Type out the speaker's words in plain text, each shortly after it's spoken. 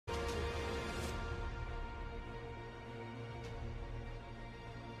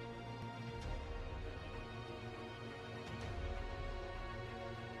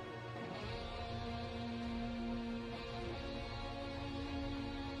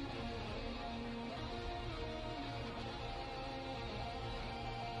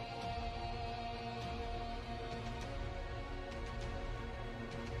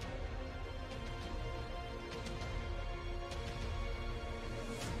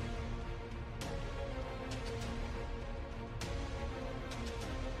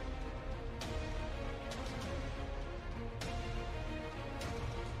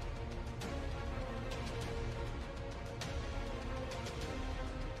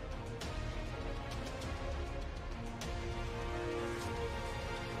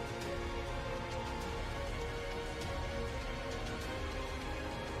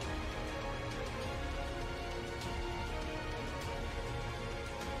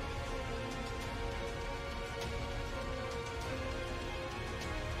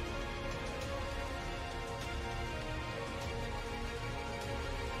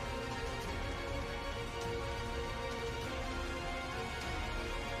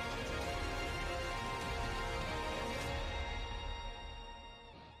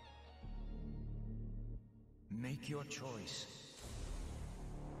Make your choice.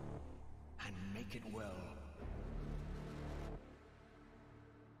 And make it well.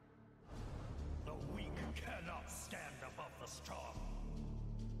 The weak cannot stand above the strong.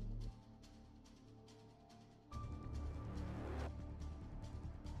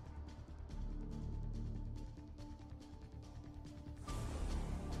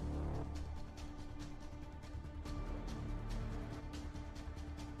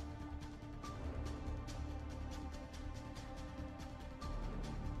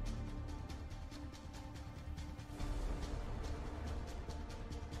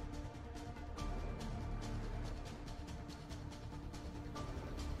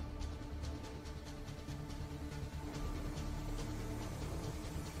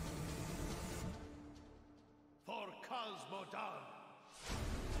 For Cosmodan!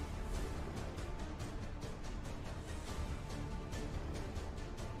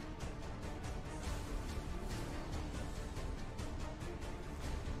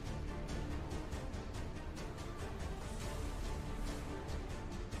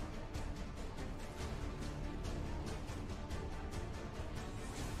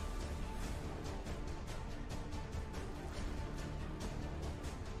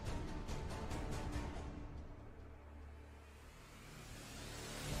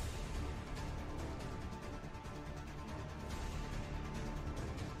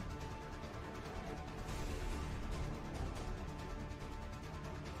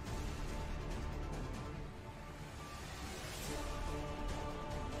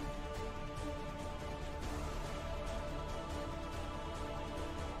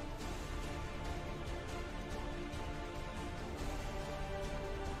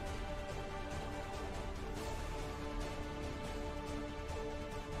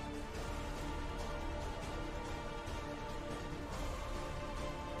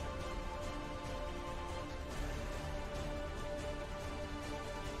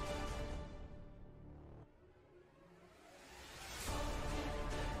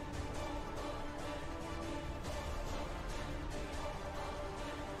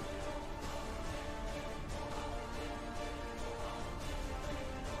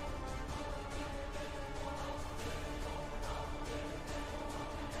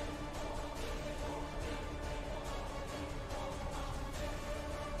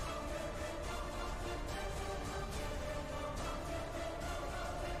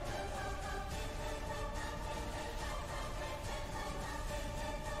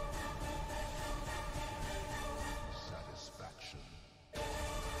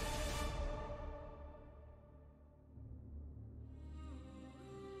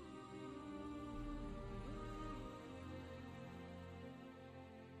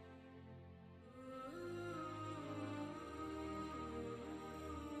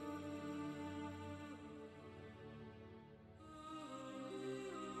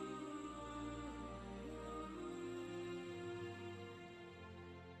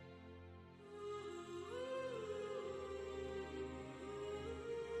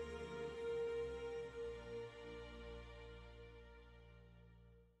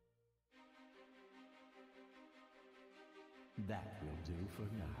 That will do for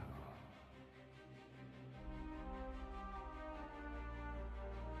now.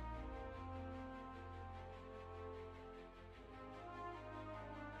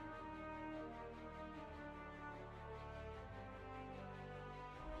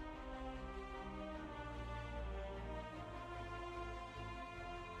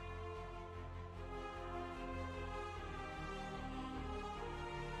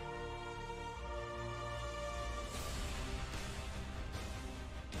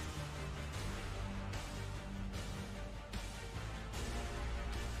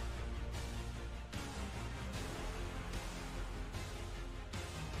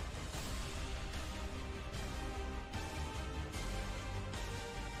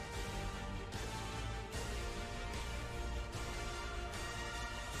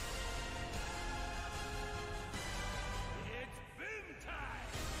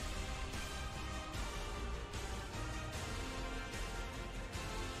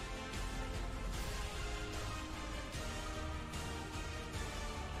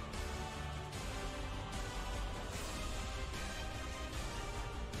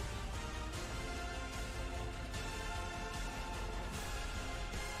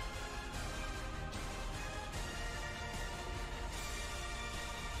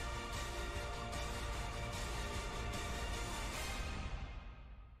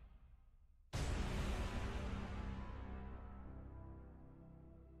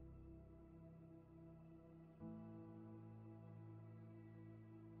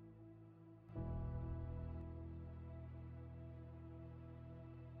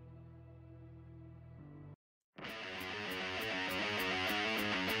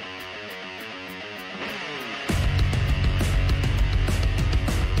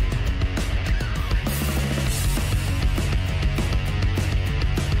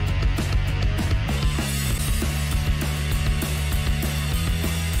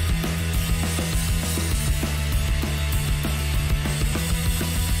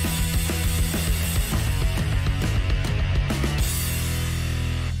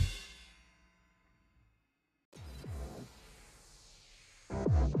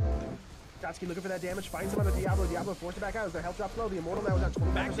 Satsuki looking for that damage, finds him on the Diablo. Diablo forced it back out as their health drops low. The Immortal now is at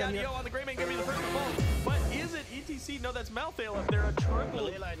 25%. Back down, Yo on the Greymane, gonna be the first to fall. But is it ETC? No, that's Malthael up there. A triple.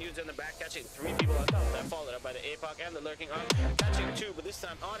 The Leyline used in the back, catching 3 people on top. That followed up by the APOC and the Lurking on. Catching 2, but this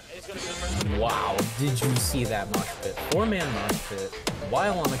time on is gonna be the first one. Wow, did you see that mosh pit? 4-man mosh pit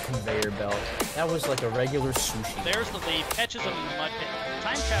while on a conveyor belt. That was like a regular sushi. There's the lead, catches him in the mud pit.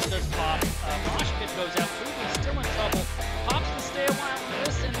 Time trap does pop. Mosh pit goes out. Fubu's still in trouble. Pops to stay a while and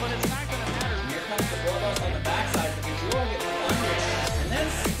listen, but it's not going to matter. Here comes the Boros on the backside, but the Duo gets thundered and then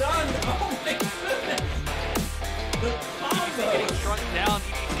stunned. Oh my goodness! The combo! Getting shrunk down,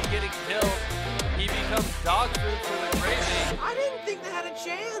 ETC getting killed. He becomes dog food for the Greymane. I didn't think they had a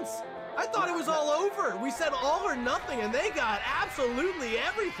chance. I thought it was all over. We said all or nothing, and they got absolutely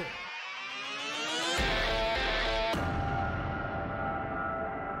everything.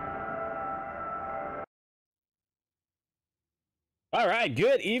 All right,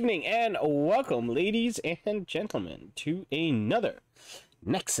 good evening and welcome, ladies and gentlemen, to another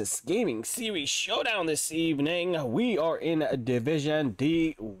Nexus Gaming Series Showdown this evening. We are in Division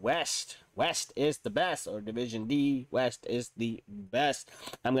D West. West is the best, or Division D West is the best.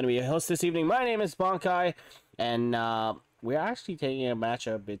 I'm going to be a host this evening. My name is Bonkai, and we're actually taking a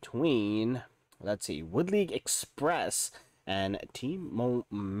matchup between, let's see, Wood League Express and Team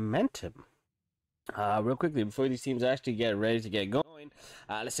Momentum. Real quickly, before these teams actually get ready to get going,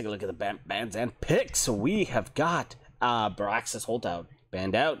 let's take a look at the bans and picks. We have got Braxis Holdout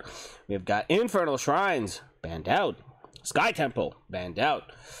banned out. We've got Infernal Shrines banned out. Sky Temple banned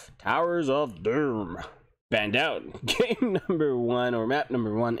out. Towers of Doom banned out. Game number 1, or map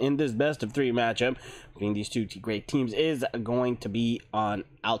number 1 in this best of 3 matchup between these two great teams is going to be on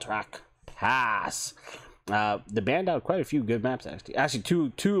Alterac Pass. They banned out quite a few good maps, actually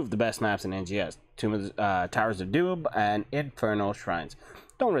two of the best maps in NGS. Towers of Doom and Infernal Shrines.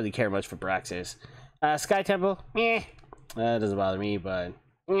 Don't really care much for Braxis. Sky Temple, that doesn't bother me, but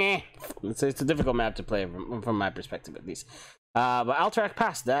it's a difficult map to play from my perspective, at least. But Alterac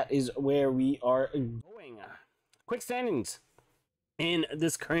Pass, that is where we are going. Quick standings in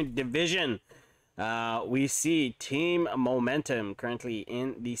this current division. We see Team Momentum currently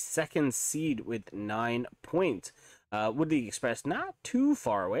in the 2nd seed with 9 points. Wood League Express not too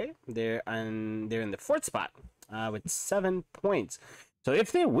far away. They're in the 4th spot with 7 points. So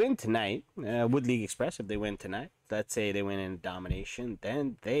if they win tonight, Wood League Express, if they win tonight, let's say they win in domination,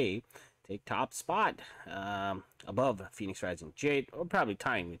 then they take top spot above Phoenix Rising Jade, or probably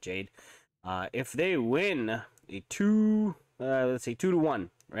tying with Jade. If they win a let's say 2-1,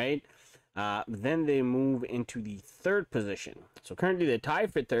 right? Then they move into the 3rd position. So currently they're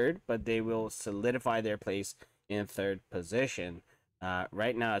tied for 3rd, but they will solidify their place in 3rd position.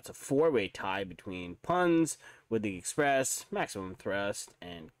 Right now it's a 4-way tie between Puns, Wood League Express, Maximum Thrust,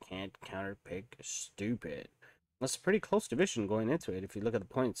 and Can't Counterpick Stupid. That's a pretty close division going into it. If you look at the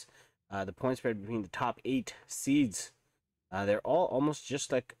points spread between the top 8 seeds, they're all almost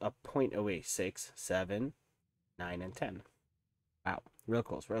just like a point away. 6, 7, 9, and 10. Wow, real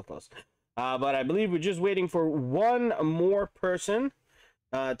close, real close. But I believe we're just waiting for one more person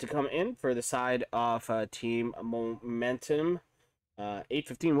to come in for the side of Team Momentum.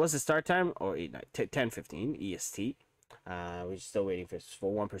 8:15 was the start time, or 10:15 EST. We're still waiting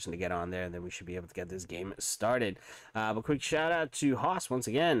for one person to get on there, and then we should be able to get this game started. But quick shout out to Haas once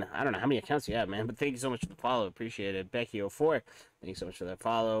again. I don't know how many accounts you have, man, but thank you so much for the follow. Appreciate it. Becky04, thank you so much for that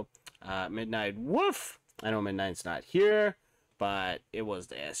follow. Midnight Woof. I know Midnight's not here, but it was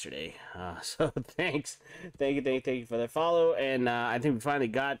yesterday. So thanks. Thank you for the follow. And I think we finally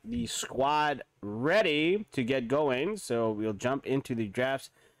got the squad ready to get going. So we'll jump into the drafts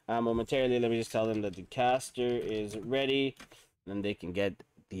momentarily. Let me just tell them that the caster is ready, and they can get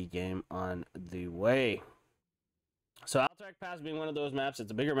the game on the way. So Alterac Pass being one of those maps,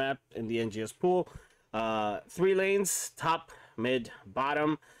 it's a bigger map in the NGS pool. 3 lanes, top, mid,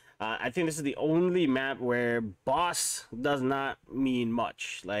 bottom. I think this is the only map where boss does not mean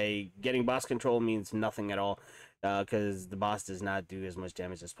much. Like, getting boss control means nothing at all, because the boss does not do as much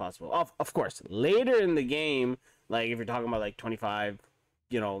damage as possible. Of course, later in the game, like if you're talking about like 25,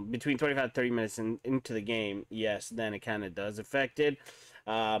 between 25 and 30 minutes into the game, yes, then it kind of does affect it.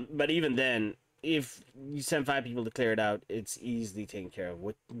 But even then, if you send 5 people to clear it out, it's easily taken care of.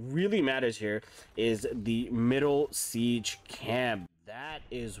 What really matters here is the middle siege camp. That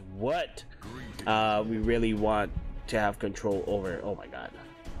is what we really want to have control over. Oh my god.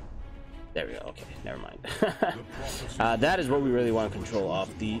 There we go. Okay, never mind. That is what we really want control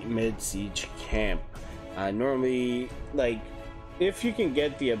of, the mid-siege camp. Normally, like, if you can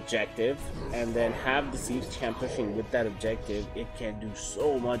get the objective and then have the Siege champ pushing with that objective, it can do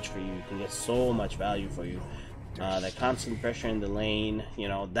so much for you. You can get so much value for you. That constant pressure in the lane, you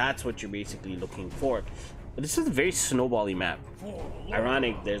know, that's what you're basically looking for. But this is a very snowbally map.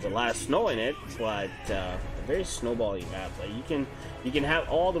 Ironic, there's a lot of snow in it, but a very snowbally map. Like you can have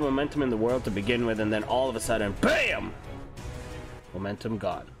all the momentum in the world to begin with, and then all of a sudden, BAM! Momentum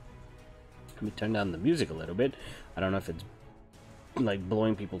gone. Let me turn down the music a little bit. I don't know if it's like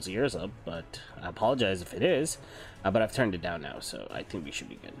blowing people's ears up, but I apologize if it is. But I've turned it down now, so I think we should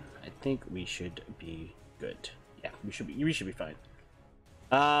be good. I think we should be good. Yeah, we should be fine.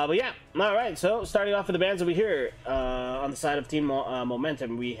 But yeah, all right. So starting off with the bans over here, on the side of Team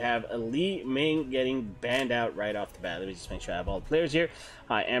Momentum, we have Lee Ming getting banned out right off the bat. Let me just make sure I have all the players here.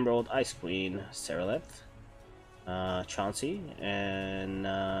 Hi, Emerald, Ice Queen, Seraleth, Chauncey, and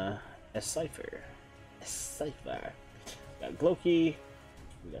Cypher. We got Glokey,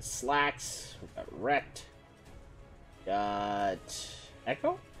 we got Slacks, we got Wrecked, got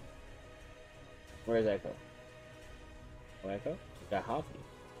Echo. Where is Echo? Oh, Echo? We got Hoffy.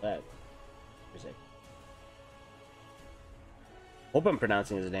 That. Where's it? Hope I'm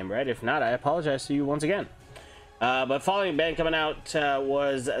pronouncing his name right. If not, I apologize to you once again. But following ban coming out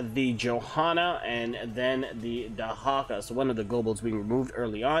was the Johanna and then the Dahaka. So one of the globals being removed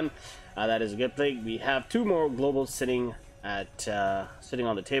early on. That is a good thing. We have two more globals sitting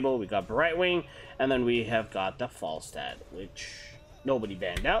on the table. We got Brightwing, and then we have got the Falstad, which nobody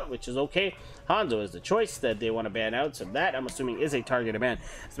banned out, which is okay. Hanzo is the choice that they want to ban out, so that I'm assuming is a targeted ban.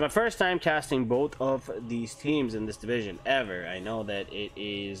 It's my first time casting both of these teams in this division ever. I know that it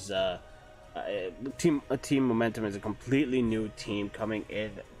is Team Momentum is a completely new team coming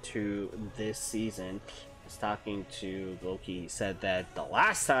into this season. I was talking to Loki. He said that the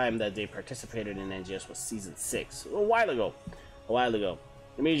last time that they participated in NGS was season 6, a while ago.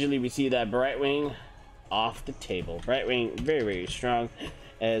 Immediately we see that Brightwing off the table. Brightwing very, very strong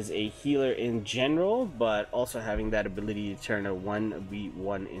as a healer in general, but also having that ability to turn a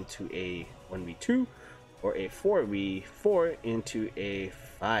 1v1 into a 1v2 or a 4v4 into a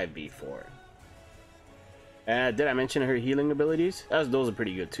 5v4. Did I mention her healing abilities? Those are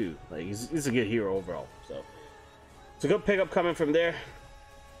pretty good too. Like he's a good hero overall, so it's a good pickup coming from there.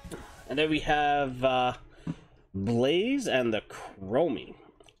 And then we have Blaze and the Chromie,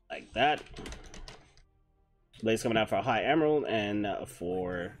 like that. Blaze coming out for a High Emerald and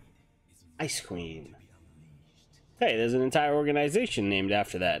for Ice Queen. Hey, there's an entire organization named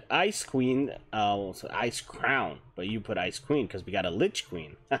after that. Ice Queen, so Ice Crown, but you put Ice Queen because we got a Lich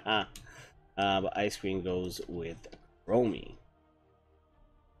Queen. But Ice Queen goes with Chromie.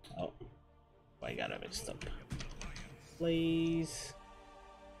 Oh, I got it mixed up. Blaze,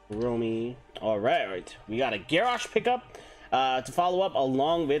 Chromie. All right. We got a Garrosh pickup. To follow up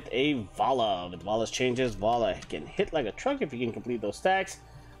along with a Vala. With Vala's changes, Vala can hit like a truck if you can complete those stacks.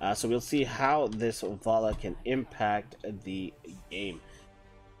 So we'll see how this Vala can impact the game.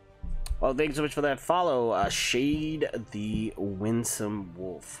 Well, thanks so much for that follow. Shade the Winsome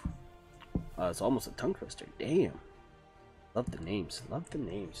Wolf. It's almost a tongue twister. Damn. Love the names.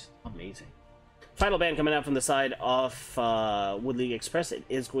 Amazing. Final ban coming out from the side of Wood League Express. It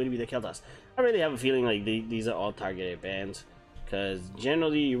is going to be the Kel'Thas. I really have a feeling like these are all targeted bans, because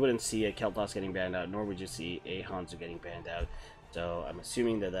generally you wouldn't see a Kel'Thas getting banned out, nor would you see a Hanzo getting banned out. So I'm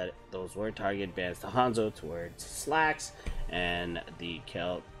assuming that those were target bans to Hanzo towards Slacks and the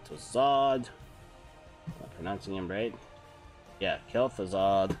Kel'Thuzad. Am I pronouncing him right? Yeah,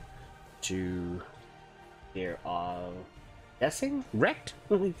 Kel'Thuzad to their guessing Wrecked.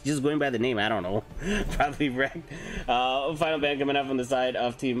 Just going by the name, I don't know. Probably Wrecked. Final ban coming up on the side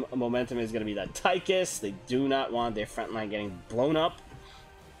of Team Momentum is going to be that Tychus. They do not want their front line getting blown up,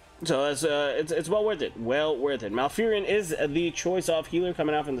 so it's well worth it. Malfurion is the choice of healer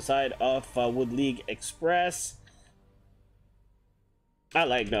coming out from the side of Wood League Express. I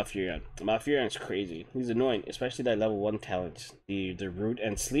like Malfurion. Malfurion's crazy. He's annoying, especially that level 1 talent. The root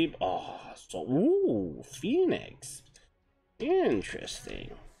and sleep. Oh, so ooh, Phoenix.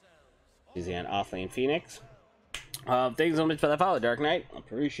 Interesting. Is he an offlane Phoenix? Thanks so much for that follow, Dark Knight.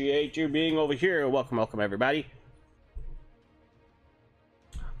 Appreciate you being over here. Welcome everybody.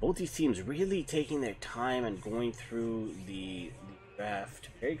 Both these teams really taking their time and going through the draft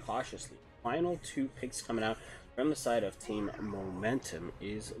very cautiously. Final 2 picks coming out from the side of Team Momentum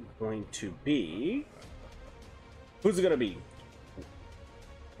is going to be... Who's it gonna be?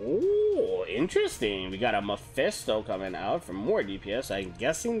 Oh, interesting. We got a Mephisto coming out for more DPS. I'm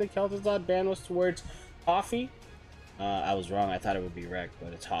guessing the Kel'Thuzad ban was towards Hoffy. I was wrong. I thought it would be Wreck,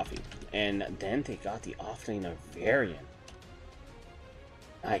 but it's Hoffy. And then they got the offlaner Varian.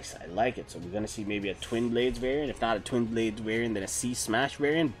 Nice, I like it. So we're gonna see maybe a Twin Blades variant. If not a Twin Blades variant, then a C Smash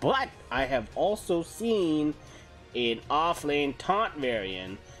variant. But I have also seen an off-lane taunt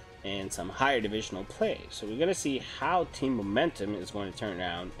variant and some higher divisional play. So we're gonna see how Team Momentum is going to turn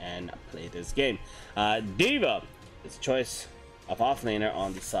around and play this game. D.Va is a choice of offlaner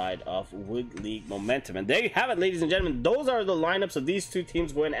on the side of Wood League Momentum. And there you have it, ladies and gentlemen. Those are the lineups of these two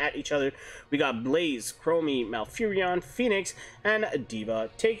teams going at each other. We got Blaze, Chromie, Malfurion, Phoenix, and D.Va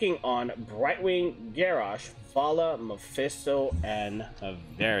taking on Brightwing, Garrosh, Vala, Mephisto, and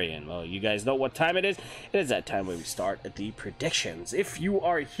Varian. Well, you guys know what time it is. It is that time where we start the predictions. If you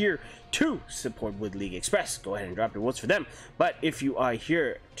are here to support Wood League Express, go ahead and drop your votes for them. But if you are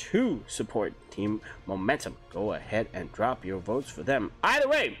here to support Team Momentum, go ahead and drop your votes for them. Either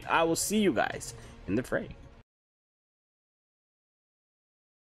way, I will see you guys in the fray.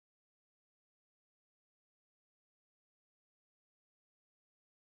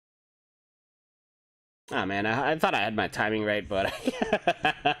 Ah, man, I thought I had my timing right, but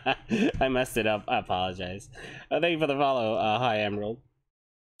I messed it up. I apologize. Thank you for the follow. Hi, Emerald.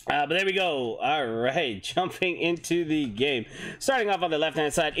 But there we go. All right, jumping into the game. Starting off on the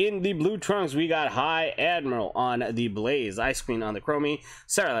left-hand side, in the blue trunks, we got High Admiral on the Blaze, Ice Queen on the Chromie,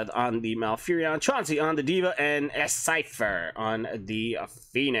 Sarah on the Malfurion, Chauncey on the D.Va, and a Cypher on the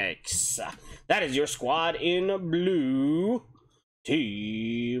Phoenix. That is your squad in blue.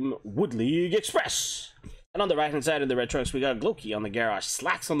 Team Wood League Express. And on the right hand side of the red trucks, we got Gloki on the Garrosh,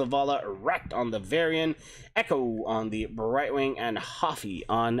 Slacks on the Vala, Wrecked on the Varian, Echo on the Brightwing, and Hoffy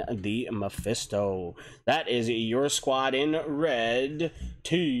on the Mephisto. That is your squad in red.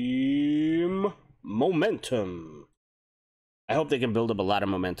 Team Momentum. I hope they can build up a lot of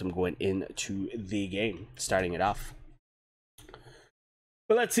momentum going into the game, starting it off.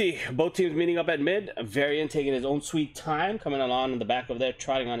 But let's see, both teams meeting up at mid. Varian taking his own sweet time, coming along in the back of there,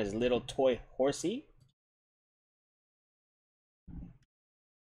 trotting on his little toy horsey.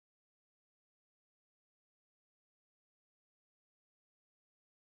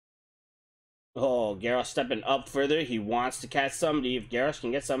 Oh, Garrosh stepping up further. He wants to catch somebody. If Garrosh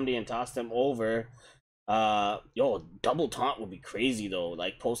can get somebody and toss them over, yo, double taunt would be crazy though.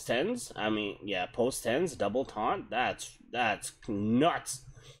 Like post 10s. I mean, yeah, post 10s, double taunt. That's nuts.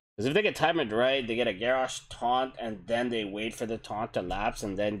 Because if they get time it right, they get a Garrosh taunt and then they wait for the taunt to lapse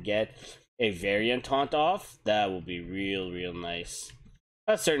and then get a variant taunt off. That will be real nice.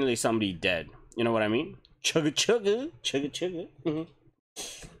 That's certainly somebody dead. You know what I mean? Chugga chugga, chugga chugga.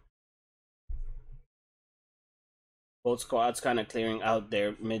 Both squads kind of clearing out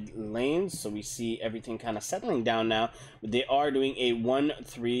their mid lanes, so we see everything kind of settling down now. They are doing a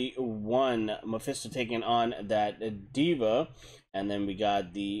 1-3-1. Mephisto taking on that D.Va, and then we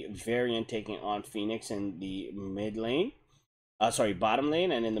got the Variant taking on Phoenix in the mid lane. Bottom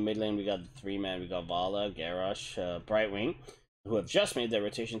lane, and in the mid lane we got the three-man. We got Vala, Garrosh, Brightwing, who have just made their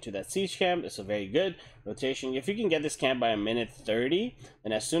rotation to that siege camp. It's a very good rotation. If you can get this camp by a minute 30,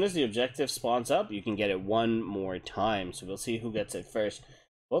 and as soon as the objective spawns up, you can get it one more time. So we'll see who gets it first.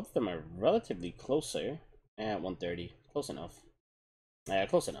 Both of them are relatively closer. At 130. Close enough. Yeah,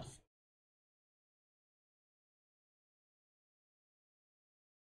 close enough.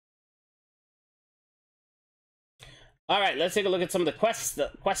 All right, let's take a look at some of the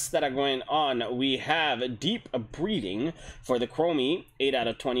quests that are going on. We have Deep Breeding for the Chromie, 8 out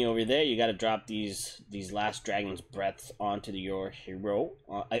of 20 over there. You got to drop these last Dragon's Breaths onto your hero,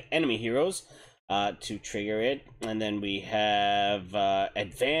 enemy heroes to trigger it. And then we have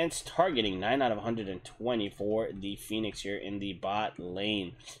Advanced Targeting, 9 out of 120 for the Phoenix here in the bot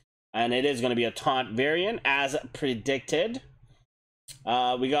lane. And it is going to be a taunt variant as predicted.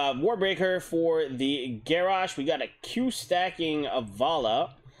 We got Warbreaker for the Garrosh. We got a Q stacking of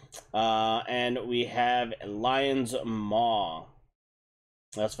Vala. And we have Lion's Maw.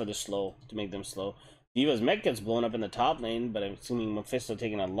 That's for the slow, to make them slow. D.Va's mech gets blown up in the top lane, but I'm assuming Mephisto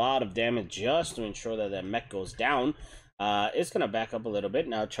taking a lot of damage just to ensure that that mech goes down. It's going to back up a little bit.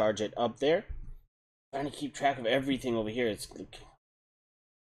 Now charge it up there. Trying to keep track of everything over here. It's like...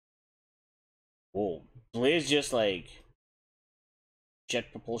 Whoa. Blaze just like...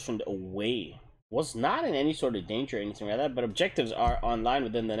 jet propulsion away. Was not in any sort of danger or anything like that, but objectives are online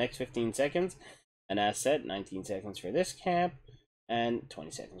within the next 15 seconds. And as said, 19 seconds for this camp and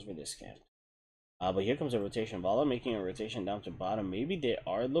 20 seconds for this camp. But here comes a rotation. Vala making a rotation down to bottom. Maybe they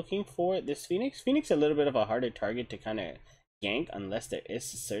are looking for this Phoenix. Phoenix a little bit of a harder target to kind of gank unless there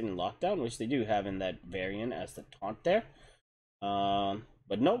is a certain lockdown, which they do have in that variant as the taunt there.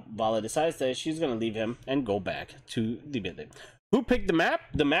 But no, Vala decides that she's going to leave him and go back to the building. Who picked the map?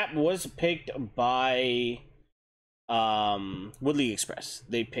 The map was picked by Wood League Express.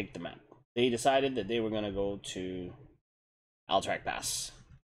 They picked the map. They decided that they were gonna go to Alterac Pass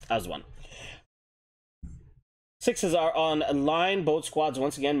as one. Sixes are on a line. Both squads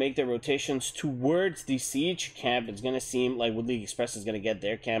once again make their rotations towards the siege camp. It's going to seem like Wood League Express is going to get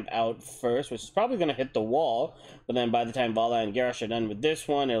their camp out first, which is probably going to hit the wall. But then by the time Vala and Garrosh are done with this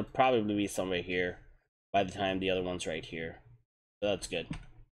one, it'll probably be somewhere here by the time the other one's right here. So that's good.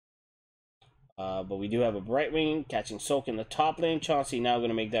 But we do have a Brightwing catching Soak in the top lane. Chauncey now going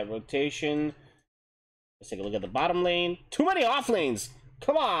to make that rotation. Let's take a look at the bottom lane. Too many off lanes.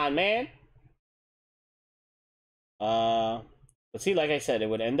 Come on, man. But see, like I said, it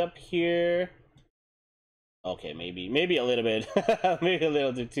would end up here. Okay, maybe a little bit, maybe a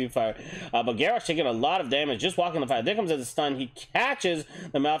little bit too far. But Garrosh taking a lot of damage, just walking the fire. There comes the stun. He catches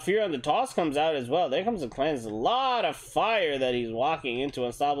the Malfear, and the toss comes out as well. There comes the cleanse. A lot of fire that he's walking into.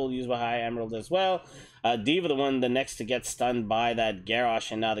 Unstoppable used by High Emerald as well. Diva, the next to get stunned by that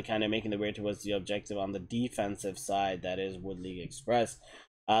Garrosh, and now they're kind of making their way towards the objective on the defensive side. That is Wood League Express.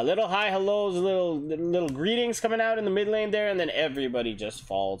 Little hi hellos, little greetings coming out in the mid lane there, and then everybody just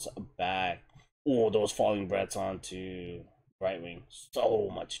falls back. Oh, those falling breaths onto Brightwing. So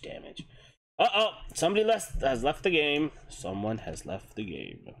much damage. Uh-oh, somebody has left the game. Someone has left the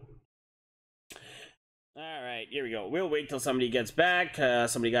game. Alright, here we go. We'll wait till somebody gets back.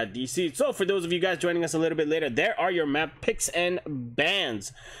 Somebody got DC'd. So for those of you guys joining us a little bit later, there are your map picks and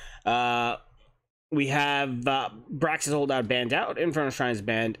bans. We have Brax's Holdout banned out, Inferno Shrines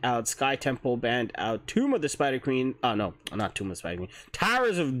banned out, Sky Temple banned out, Tomb of the Spider Queen, oh no, not Tomb of the Spider Queen,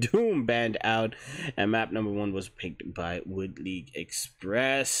 Towers of Doom banned out, and map number 1 was picked by Wood League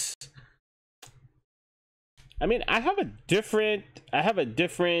Express. I mean, I have a different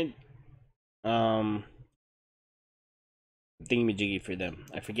thingamajiggy for them.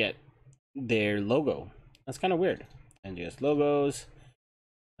 I forget their logo. That's kind of weird. And just logos.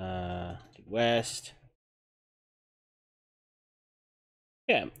 West.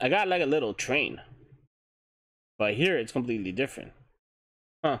 Yeah, I got like a little train, but here it's completely different.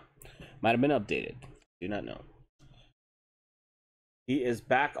 Huh? Might have been updated. Do not know. He is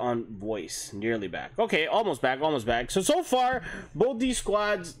back on voice, nearly back. Okay, almost back, almost back. So far, both these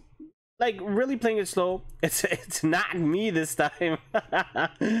squads like really playing it slow. It's not me this time.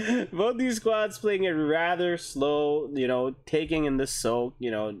 Both these squads playing it rather slow, you know, taking in the soak,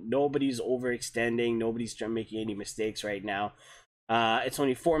 you know, nobody's overextending, nobody's making any mistakes right now. It's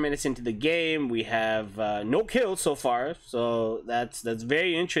only 4 minutes into the game. We have no kills so far, so that's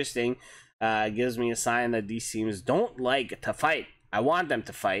very interesting. It gives me a sign that these teams don't like to fight. I want them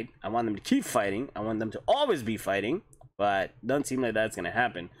to fight. I want them to keep fighting. I want them to always be fighting, but doesn't seem like that's gonna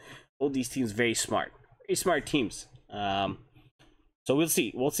happen. Both these teams very smart teams. So we'll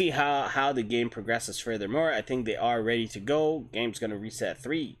see how the game progresses furthermore. I think they are ready to go. Game's gonna reset.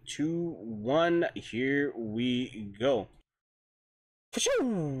 3, 2, 1. Here we go.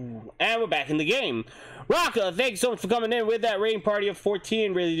 And we're back in the game. Rocka, thanks so much for coming in with that rating party of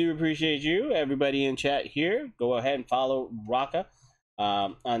 14. Really do appreciate you. Everybody in chat here, go ahead and follow Rocka.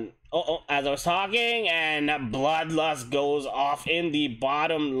 As I was talking, and Bloodlust goes off in the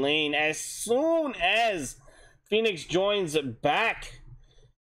bottom lane as soon as Phoenix joins back.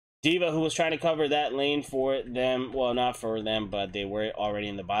 Diva, who was trying to cover that lane for them, well, not for them, but they were already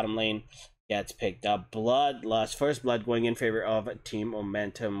in the bottom lane, gets picked up. Bloodlust, first blood going in favor of Team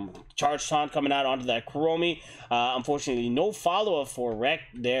Momentum. Charge taunt coming out onto that Chromie. Unfortunately, no follow-up for Wreck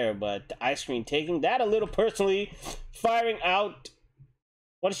there, but Ice Cream taking that a little personally, firing out.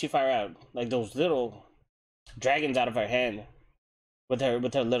 What does she fire out? Like those little dragons out of her hand with her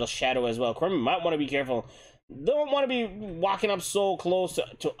little shadow as well. Chromie might want to be careful. Don't want to be walking up so close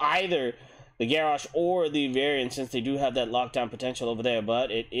to either the Garrosh or the Variant, since they do have that lockdown potential over there. But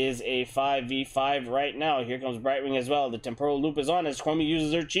it is a 5v5 right now. Here comes Brightwing as well. The temporal loop is on as Chromie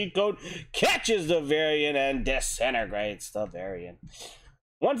uses her cheat code, catches the Variant, and disintegrates the Variant.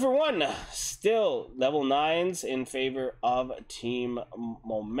 1 for 1, still level 9s in favor of Team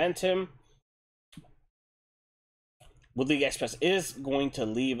Momentum. Wood League Express is going to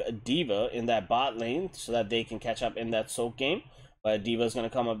leave Diva in that bot lane so that they can catch up in that soak game. But Diva's going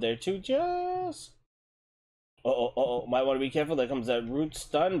to come up there too, just... might want to be careful. There comes that root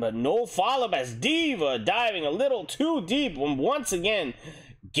stun, but no follow-up as Diva diving a little too deep and once again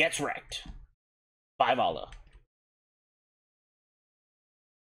gets wrecked by Vala.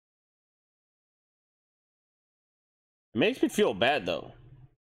 It makes me feel bad though.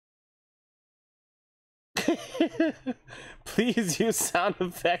 Please use sound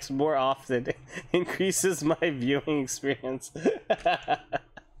effects more often. It increases my viewing experience.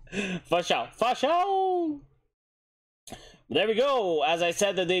 For sure. There we go. As I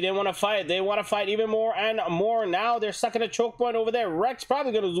said that they didn't want to fight. They want to fight even more and more. Now they're stuck in a choke point over there. Rex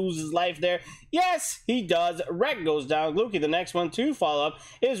probably going to lose his life there. Yes, he does. Rex goes down. Luki, the next one to follow up,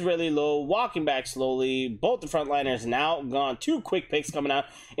 is really low. Walking back slowly. Both the frontliners now gone. 2 quick picks coming out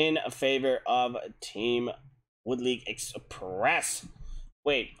in favor of Team Wood League Express.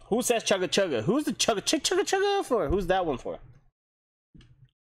 Wait, who says chugga chugga? Who's the chugga chugga for? Who's that one for?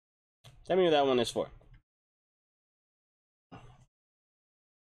 Tell me who that one is for.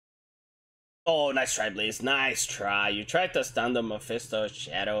 Oh, nice try, Blaze. Nice try. You tried to stun the Mephisto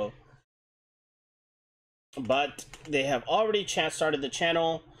Shadow. But they have already started the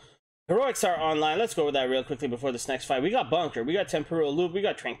channel. Heroics are online. Let's go over that real quickly before this next fight. We got Bunker. We got Temporal Loop. We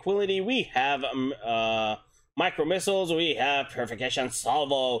got Tranquility. We have Micro Missiles. We have Purification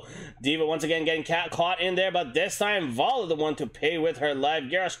Salvo. Diva once again getting caught in there, but this time Vala the one to pay with her life.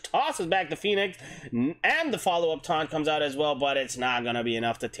 Garrosh tosses back the Phoenix, and the follow-up taunt comes out as well, but it's not gonna be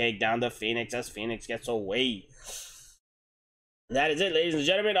enough to take down the Phoenix as Phoenix gets away. That is it, ladies and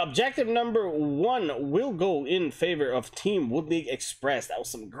gentlemen. Objective number 1 will go in favor of Team Wood League Express. That was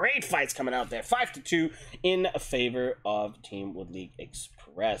some great fights coming out there. 5-2 in favor of Team Wood League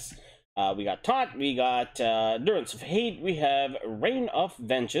Express. We got Taunt, we got Endurance of Hate, we have Rain of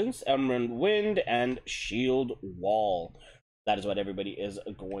Vengeance, Emerald Wind, and Shield Wall. That is what everybody is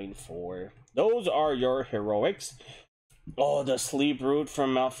going for. Those are your heroics. Oh, the sleep route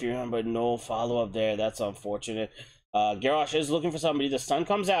from Malfurion, but no follow-up there. That's unfortunate. Garrosh is looking for somebody. The stun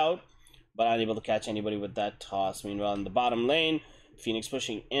comes out, but unable to catch anybody with that toss. Meanwhile, in the bottom lane, Phoenix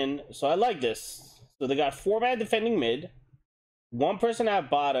pushing in. So I like this. So they got 4-man defending mid. 1 person at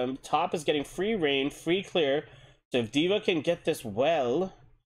bottom. Top is getting free reign, free clear. So if Diva can get this well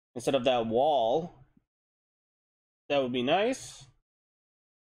instead of that wall, that would be nice.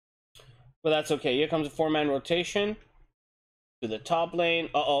 But that's okay. Here comes a 4-man rotation to the top lane.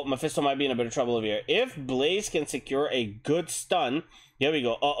 Uh-oh, Mephisto might be in a bit of trouble over here. If Blaze can secure a good stun, here we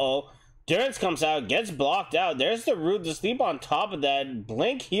go. Uh-oh. Durance comes out, gets blocked out. There's the root to sleep on top of that.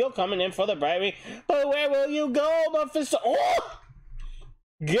 Blink heal coming in for the Brightwing. But where will you go, Mephisto? Oh!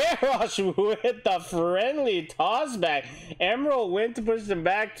 Garrosh with the friendly toss back. Emerald went to push them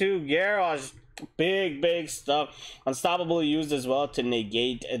back to Garrosh. Big stuff. Unstoppable used as well to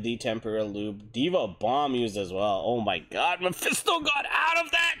negate the temporal loop. Diva bomb used as well. Oh my god, Mephisto got out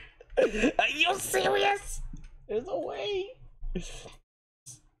of that. Are you serious? There's no way.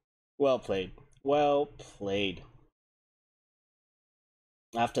 Well played. Well played.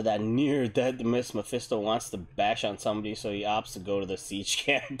 After that near dead miss, Mephisto wants to bash on somebody, so he opts to go to the siege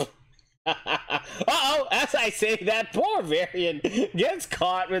camp. Uh-oh, as I say that, poor Varian gets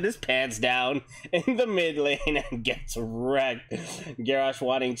caught with his pants down in the mid lane and gets wrecked. Garrosh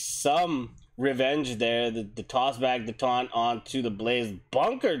wanting some revenge there. The toss back the taunt onto the Blaze.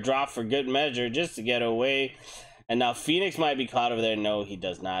 Bunker drop for good measure just to get away. And now Phoenix might be caught over there. No, he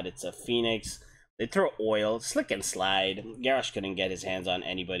does not. It's a Phoenix. They throw oil, slick and slide. Garrosh couldn't get his hands on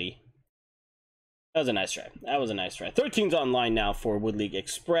anybody. That was a nice try. That was a nice try. 13's online now for Wood League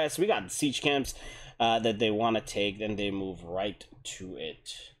Express. We got siege camps that they want to take, then they move right to it.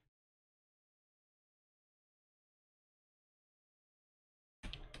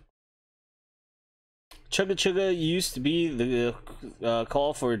 Chugga chugga used to be the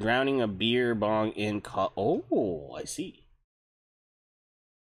call for drowning a beer bong in oh, I see.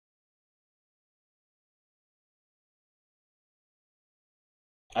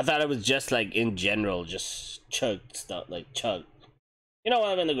 I thought it was just like in general, just chug stuff, like chug. You know what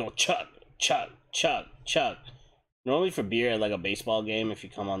I'm gonna go chug, chug, chug, chug. Normally for beer, like a baseball game, if you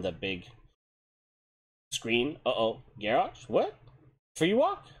come on that big screen. Uh-oh, Garrosh, what? Free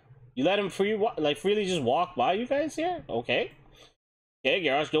walk? You let him free walk, like freely just walk by you guys here? Okay. Okay,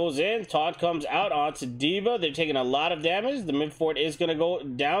 Garrosh goes in, taunt comes out onto Diva. They're taking a lot of damage. The mid fort is gonna go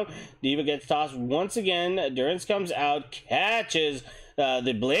down. Diva gets tossed once again. Durance comes out, catches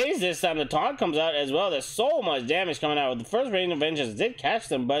the Blaze this time. The taunt comes out as well. There's so much damage coming out. The first Rain of Vengeance did catch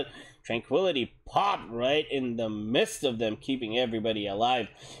them, but Tranquility popped right in the midst of them, keeping everybody alive.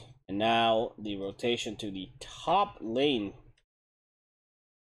 And now the rotation to the top lane.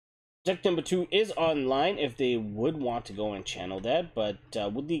 Objective number 2 is online if they would want to go and channel that, but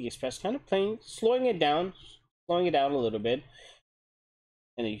Wood League Express kind of playing, slowing it down a little bit.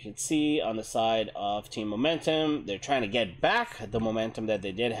 And you can see on the side of Team Momentum, they're trying to get back the momentum that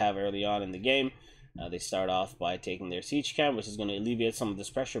they did have early on in the game. They start off by taking their siege camp, which is going to alleviate some of this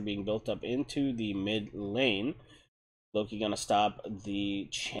pressure being built up into the mid lane. Loki going to stop the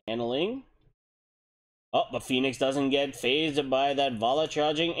channeling. Oh, but Phoenix doesn't get phased by that Vala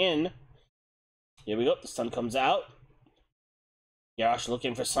charging in. Here we go. The sun comes out. Garrosh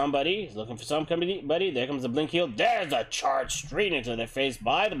looking for somebody. He's looking for somebody. There comes the blink heal. There's a charge straight into their face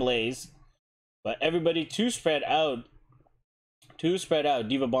by the Blaze. But everybody too spread out.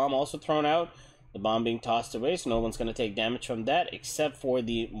 Diva Bomb also thrown out. The bomb being tossed away, so no one's going to take damage from that except for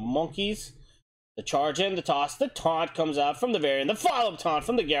the monkeys. The charge in, the toss, the taunt comes out from the Varian. The follow-up taunt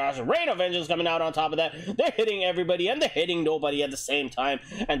from the Garrosh. Rain of Vengeance coming out on top of that. They're hitting everybody and they're hitting nobody at the same time.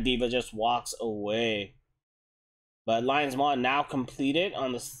 And Diva just walks away. But Lion's Maw now completed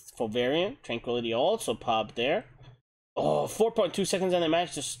on the for Variant. Tranquility also popped there. Oh, 4.2 seconds and they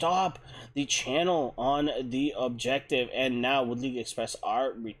managed to stop the channel on the objective. And now Wood League Express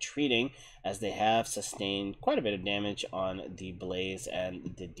are retreating as they have sustained quite a bit of damage on the Blaze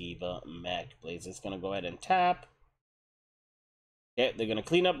and the Diva mech. Blaze is going to go ahead and tap. Okay, they're going to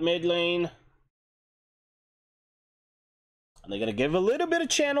clean up mid lane. And they're going to give a little bit of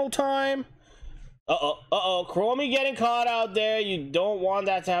channel time. Chromie getting caught out there. You don't want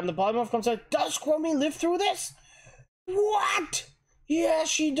that to happen. The polymorph comes out. Does Chromie live through this? What? Yeah,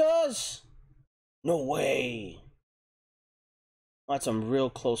 she does. No way. That's some real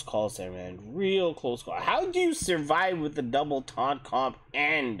close calls there, man. Real close call. How do you survive with the double taunt comp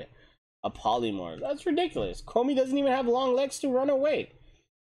and a polymorph? That's ridiculous. Chromie doesn't even have long legs to run away.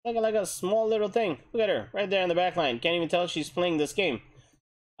 Like a small little thing. Look at her right there in the back line. Can't even tell she's playing this game.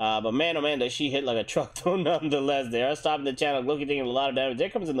 But man, oh man, does she hit like a truck though nonetheless. They are stopping the channel. Loki taking a lot of damage. There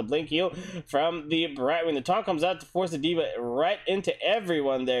comes in the blink heal from the Brightwing. The taunt comes out to force the Diva right into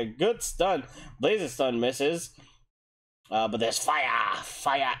everyone there. Good stun. Blaze's stun misses. But there's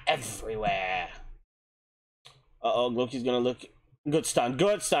fire everywhere. Loki's gonna look. Good stun,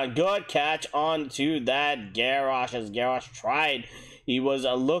 good catch onto that Garrosh as Garrosh tried. He was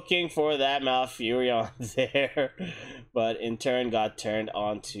looking for that Malfurion there, but in turn got turned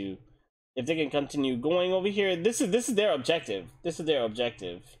onto. If they can continue going over here, this is their objective.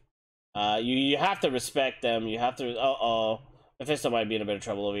 You have to respect them. You have to. Mephisto might be in a bit of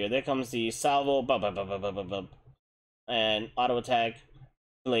trouble over here. There comes the salvo. And auto attack,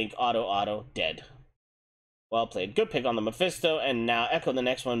 blink, auto, dead. Well played. Good pick on the Mephisto. And now Echo, the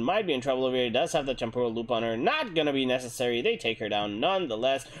next one, might be in trouble over here. Does have the temporal loop on her. Not gonna be necessary. They take her down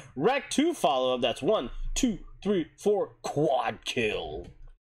nonetheless. Wreck 2 follow-up. That's 1, 2, 3, 4. Quad kill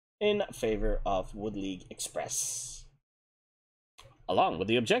in favor of Wood League Express. Along with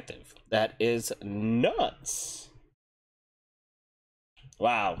the objective. That is nuts.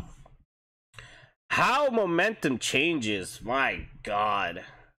 Wow. How momentum changes. My God.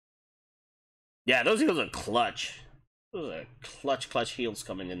 Yeah, those heals are clutch. Those are clutch heals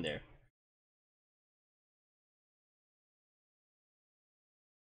coming in there.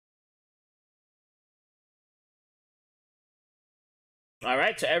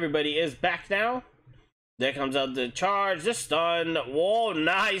 Alright, so everybody is back now. There comes out the charge, the stun. Whoa,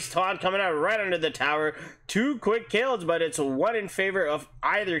 nice taunt coming out right under the tower. 2 quick kills, but it's 1 in favor of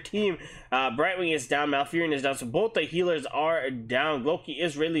either team. Brightwing is down, Malfurion is down, so both the healers are down. Loki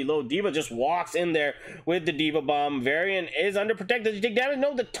is really low. Diva just walks in there with the Diva Bomb. Varian is under protect. Does he take damage?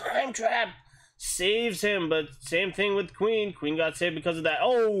 No, the time trap saves him, but same thing with Queen. Queen got saved because of that.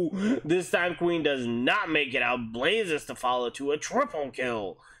 Oh, this time Queen does not make it out. Blazes to follow to a triple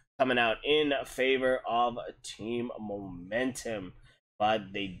kill. Coming out in favor of Team Momentum,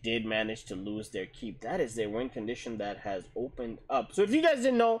 but they did manage to lose their keep. That is their win condition that has opened up. So if you guys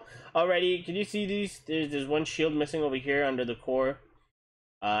didn't know already, can you see these? There's one shield missing over here under the core.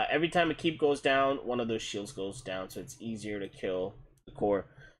 Every time a keep goes down, one of those shields goes down, so it's easier to kill the core.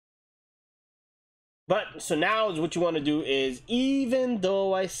 But so now what you want to do is, even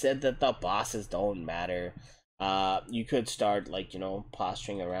though I said that the bosses don't matter, you could start, like, you know,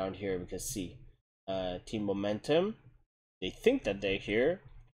 posturing around here, because see, Team Momentum, they think that they're here.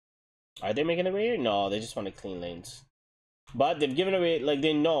 Are they making it way here? No, they just want to clean lanes. But they've given away, like,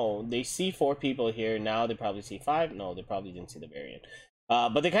 they know, they see 4 people here. Now they probably see 5. No, they probably didn't see the Variant.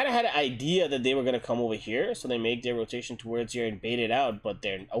 But they kind of had an idea that they were going to come over here, so they make their rotation towards here and bait it out. But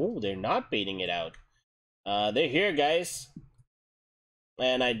they're not baiting it out. They're here, guys.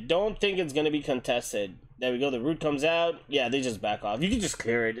 And I don't think it's going to be contested. There we go, the root comes out. Yeah, they just back off. You can just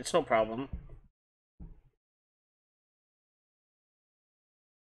clear it, it's no problem.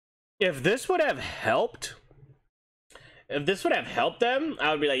 If this would have helped, them,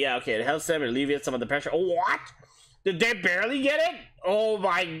 I would be like, yeah, okay, it helps them, it alleviates some of the pressure. Oh, what? Did they barely get it? Oh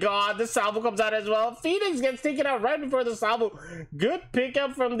my god, the salvo comes out as well. Phoenix gets taken out right before the salvo. Good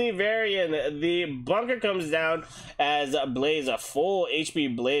pickup from the Varian. The bunker comes down as Blaze, a full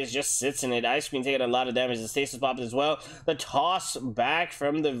HP Blaze, just sits in it. Ice Queen taking a lot of damage. The stasis popped as well. The toss back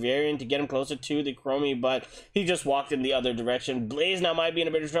from the Varian to get him closer to the Chromie, but he just walked in the other direction. Blaze now might be in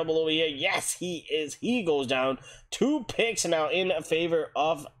a bit of trouble over here. Yes, he is. He goes down. 2 picks now in favor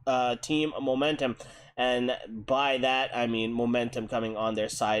of Team Momentum. And by that, I mean momentum coming on their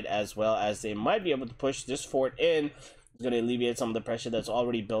side, as well as they might be able to push this fort in. It's going to alleviate some of the pressure that's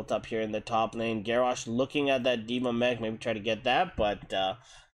already built up here in the top lane. Garrosh looking at that Diva mech, maybe try to get that, but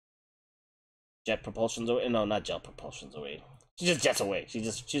jet propulsion's away. No, not jet propulsion's away. She just jets away. She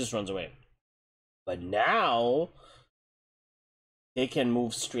just runs away. But now they can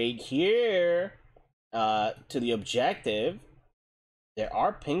move straight here to the objective. There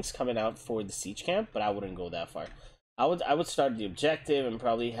are pinks coming out for the siege camp, but I wouldn't go that far. I would start the objective and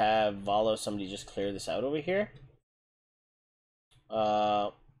probably have Vala, somebody just clear this out over here.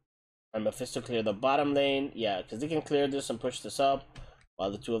 And Mephisto clear the bottom lane. Yeah, because they can clear this and push this up while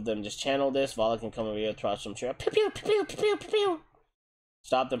the 2 of them just channel this. Vala can come over here, throw some shit. Pew, pew, pew, pew, pew, pew.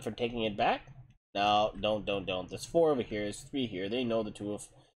 Stop them from taking it back. No, don't. There's 4 over here. There's 3 here. They know the 2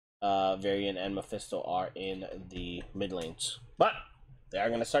 of Varian and Mephisto are in the mid lanes. But they are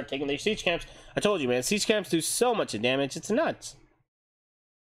going to start taking their siege camps. I told you, man, siege camps do so much damage. It's nuts.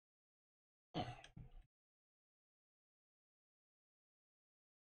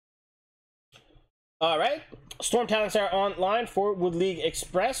 All right. Storm talents are online for Wood League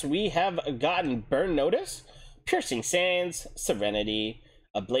Express. We have gotten Burn Notice, Piercing Sands, Serenity,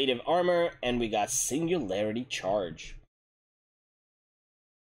 Ablative Armor, and we got Singularity Charge.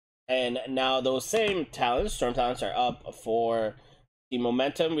 And now those same talents, Storm talents, are up for the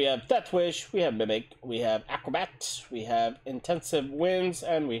Momentum. We have Death Wish, we have Mimic, we have Acrobat, we have Intensive Winds,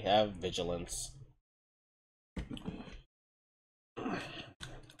 and we have Vigilance.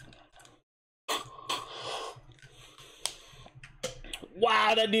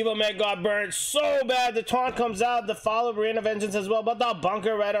 Wow, that Diva Mech got burned so bad. The taunt comes out, the follow Rain of Vengeance as well, but the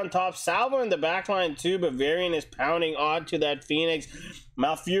bunker right on top. Salvo in the backline too, but Varian is pounding onto that Phoenix.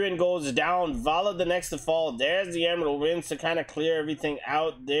 Malfurion goes down. Vala the next to fall. There's the Emerald Winds to kind of clear everything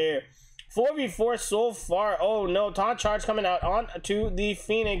out there. 4v4 so far. Oh no, taunt charge coming out onto the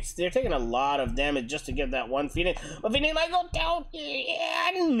Phoenix. They're taking a lot of damage just to get that one Phoenix. But Phoenix might go down. Yeah,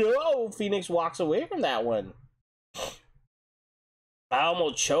 no. Phoenix walks away from that one. I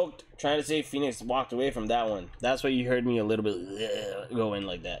almost choked trying to say Phoenix walked away from that one. That's why you heard me a little bit go in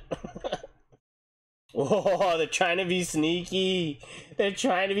like that. Oh, they're trying to be sneaky. They're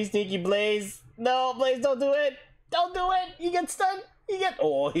trying to be sneaky, Blaze. No, Blaze, don't do it. Don't do it. You get stunned.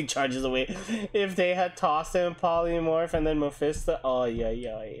 Oh, he charges away. If they had tossed him Polymorph and then Mephisto, oh yeah.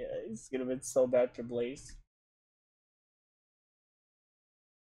 It's gonna be so bad for Blaze.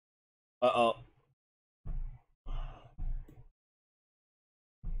 Uh-oh.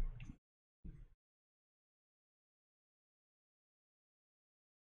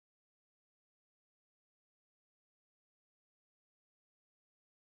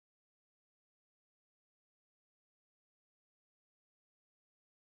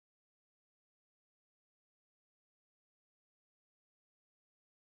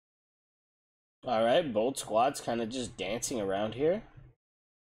 Alright, both squads kind of just dancing around here.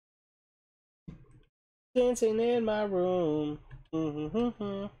 Dancing in my room.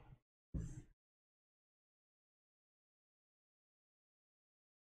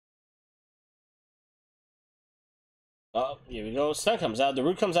 Oh, here we go. Sun comes out. The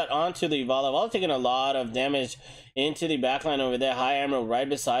root comes out onto the Vala. Vala taking a lot of damage into the backline over there. High Emerald right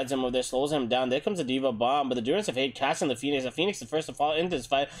beside him over there. Slows him down. There comes a Diva Bomb. But the Durance of Hate casting the Phoenix. The Phoenix the first to fall into this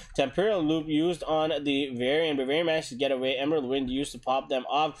fight. Temporal Loop used on the Varian. But Varian managed to get away. Emerald Wind used to pop them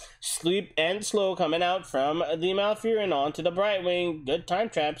off. Sleep and Slow coming out from the Malfurion onto the Brightwing. Good time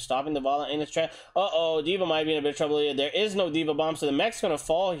trap. Stopping the Vala in its trap. Uh-oh. Diva might be in a bit of trouble here. There is no Diva Bomb. So the mech's going to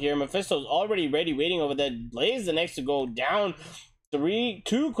fall here. Mephisto's already ready, waiting over there. Blaze the next to go down.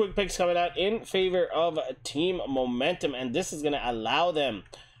 2 quick picks coming out in favor of Team Momentum, and this is going to allow them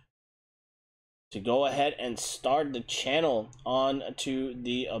to go ahead and start the channel on to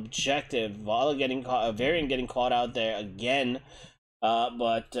the objective. Vala getting caught, Varian getting caught out there again,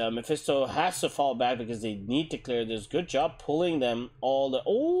 but Mephisto has to fall back because they need to clear this. Good job pulling them all the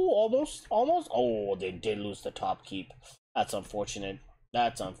almost. Oh, they did lose the top keep. That's unfortunate.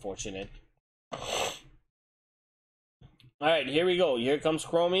 Alright, here we go. Here comes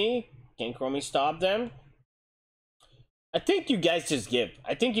Chromie. Can Chromie stop them? I think you guys just give.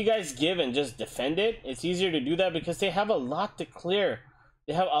 I think you guys give and just defend it. It's easier to do that because they have a lot to clear.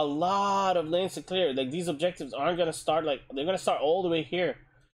 They have a lot of lanes to clear. Like, these objectives aren't gonna start, like, they're gonna start all the way here.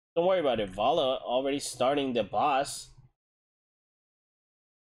 Don't worry about it. Vala already starting the boss.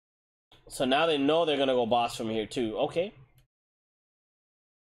 So now they know they're gonna go boss from here too. Okay.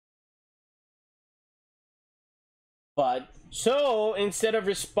 But so instead of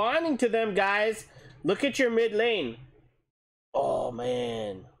responding to them, guys, look at your mid lane. Oh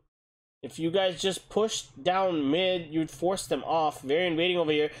man. If you guys just push down mid, you'd force them off. Varian waiting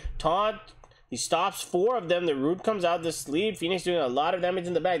over here. Taunt. He stops 4 of them. The root comes out the sleeve. Phoenix doing a lot of damage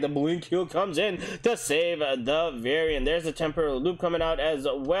in the back. The blink heal comes in to save the Varian. There's the temporal loop coming out as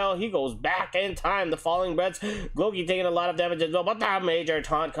well. He goes back in time. The falling breaths. Gloki taking a lot of damage as well. But the major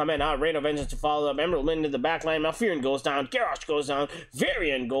taunt coming out. Rain of Vengeance to follow up. Emerald into the back line. Malfurion goes down. Garrosh goes down.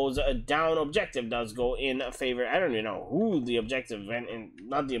 Varian goes down. Objective does go in favor. I don't even know who the objective went in.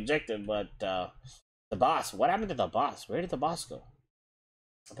 Not the objective, but the boss. What happened to the boss? Where did the boss go?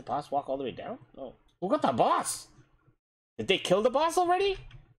 Did the boss walk all the way down? Oh. Who got the boss? Did they kill the boss already?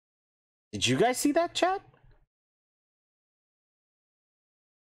 Did you guys see that, chat?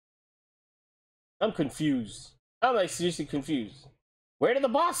 I'm confused. I'm like seriously confused. Where did the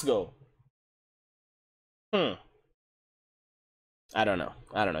boss go? I don't know.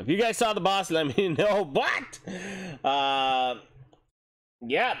 If you guys saw the boss, let me know. But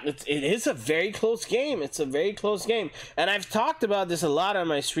yeah, it is a very close game. It's a very close game. And I've talked about this a lot on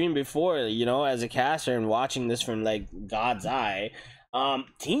my stream before, you know, as a caster and watching this from like God's eye.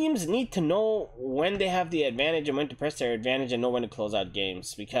 Teams need to know when they have the advantage and when to press their advantage and know when to close out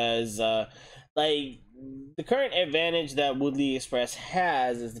games. Because like the current advantage that Woodley Express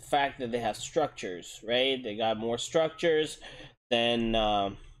has is the fact that they have structures, right? They got more structures than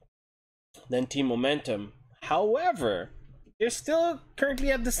Team Momentum. However, they're still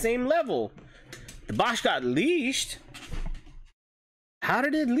currently at the same level. The Bosch got leashed. How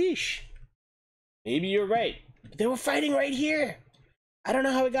did it leash? Maybe you're right. But they were fighting right here. I don't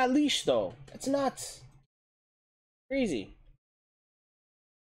know how it got leashed though. That's nuts. Crazy.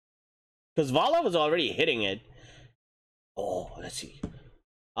 Because Vala was already hitting it. Oh, let's see.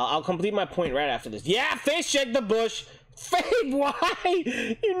 I'll complete my point right after this. Yeah, face check the bush. Fade, why?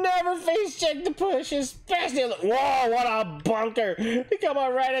 You never face check the push, especially. Whoa, what a bunker! They come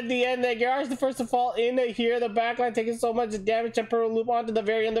out right at the end there. Garage the first to fall in here. The backline taking so much damage. Temporal loop onto the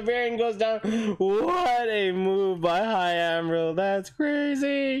Varian. The Varian goes down. What a move by High Emerald. That's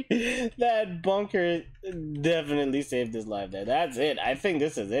crazy. That bunker definitely saved his life there. That's it. I think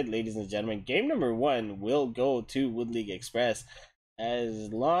this is it, ladies and gentlemen. Game number 1 will go to Wood League Express.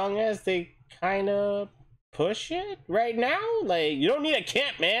 As long as they kind of push it right now. Like, you don't need a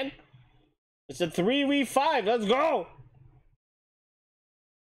camp, man. It's a 3v5. Let's go.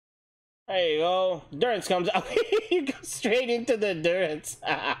 There you go. Durance comes out. You go straight into the Durance.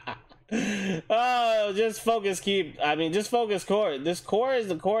 Oh, just focus just focus core. This core is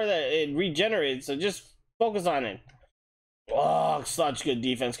the core that it regenerates, so just focus on it. Oh, such good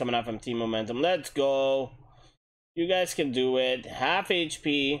defense coming out from Team Momentum. Let's go. You guys can do it. Half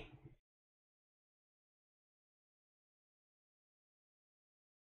HP.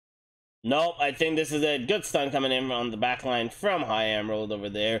 Nope, I think this is a good stun coming in on the back line from High Emerald over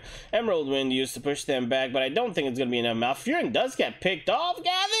there. Emerald Wind used to push them back, but I don't think it's going to be enough. Malfurion does get picked off.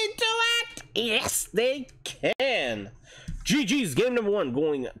 Can they do it? Yes, they can. GG's game number 1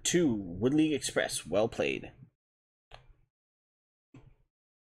 going to Wood League Express. Well played.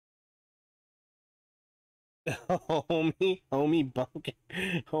 homie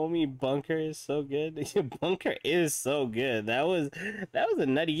bunker is so good. Bunker is so good. That was a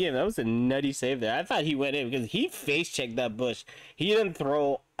nutty game. That was a nutty save there. I thought he went in because he face checked that bush. He didn't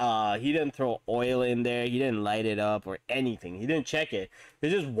throw oil in there. He didn't light it up or anything. He didn't check it.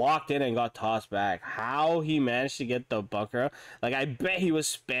 He just walked in and got tossed back. How he managed to get the bunker, like, I bet he was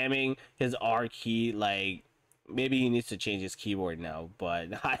spamming his R key. Like, maybe he needs to change his keyboard now,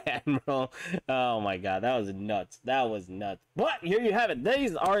 but High Admiral, oh my god, that was nuts. That was nuts. But here you have it.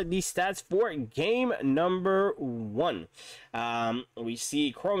 These are the stats for game number 1. We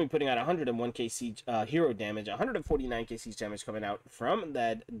see Chromie putting out 101k siege hero damage, 149k siege damage coming out from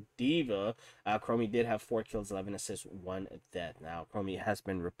that Diva. Chromie did have 4 kills, 11 assists, 1 death. Now, Chromie has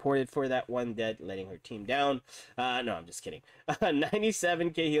been reported for that 1 death, letting her team down. No, I'm just kidding.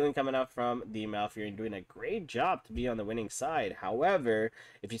 97k healing coming out from the Malfurion, doing a great job to be on the winning side. However,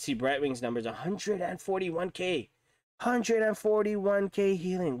 if you see Brightwing's numbers, 141k. 141k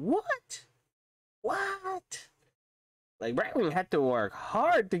healing. What? Like, Brightwing had to work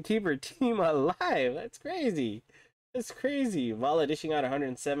hard to keep her team alive. That's crazy. It's crazy. Vala dishing out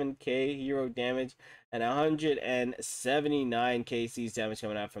 107k hero damage and 179k siege damage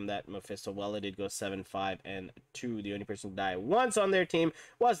coming out from that Mephisto. Vala did go 7-5 and 2. The only person to die once on their team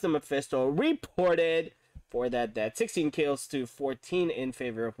was the Mephisto. Reported for that 16 kills to 14 in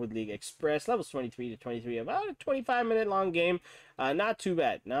favor of Wood League Express. Levels 23 to 23. About a 25-minute long game. Not too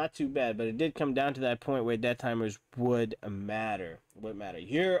bad. Not too bad. But it did come down to that point where death timers would matter.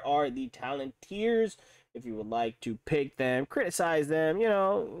 Here are the talent tiers. If you would like to pick them, criticize them, you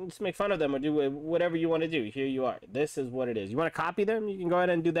know, just make fun of them or do whatever you want to do, here you are. This is what it is. You want to copy them? You can go ahead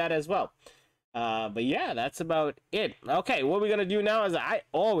and do that as well. But yeah, that's about it. Okay, what we're going to do now is I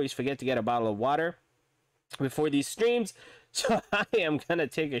always forget to get a bottle of water before these streams. So I am going to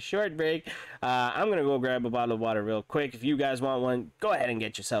take a short break. I'm going to go grab a bottle of water real quick. If you guys want one, go ahead and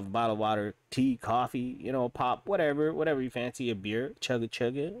get yourself a bottle of water, tea, coffee, you know, pop, whatever you fancy, a beer,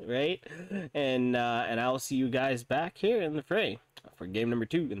 chugga, right? And I'll see you guys back here in the fray for game number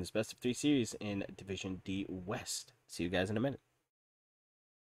 2 in this best of 3 series in Division D West. See you guys in a minute.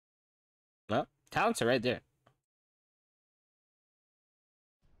 Well, talents are right there.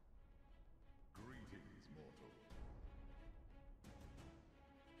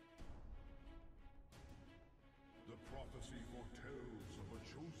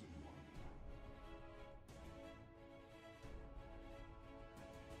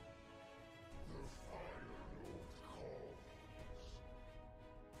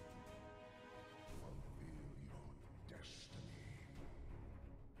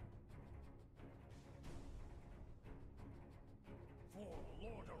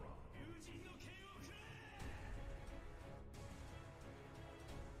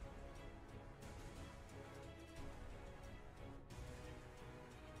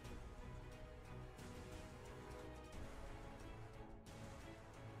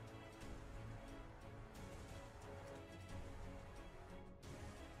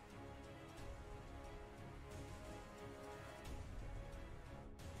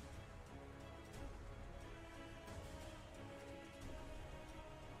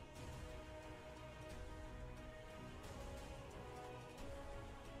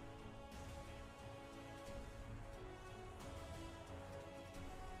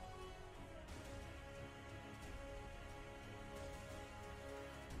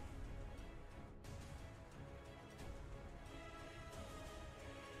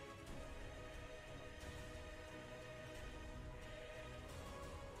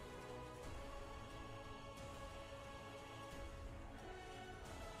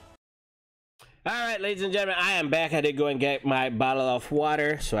 All right, ladies and gentlemen, I am back. I did go and get my bottle of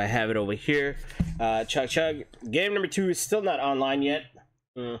water, so I have it over here. Chug. Game number 2 is still not online yet.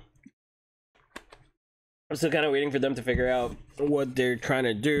 I'm still kind of waiting for them to figure out what they're trying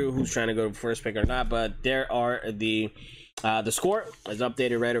to do, who's trying to go first pick or not. But there are the score is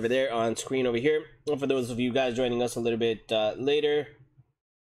updated right over there on screen over here. And for those of you guys joining us a little bit later,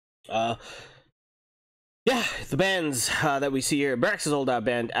 yeah, the bands that we see here: Brax's Holdout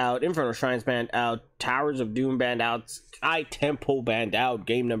band out, Infernal Shrines band out, Towers of Doom band out, Sky Temple band out.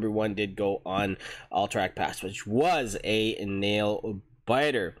 Game number 1 did go on All Track Pass, which was a nail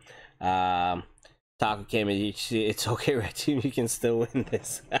biter. Taco came in. It's okay, Red Team. You can still win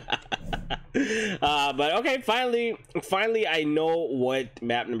this. But okay, finally, I know what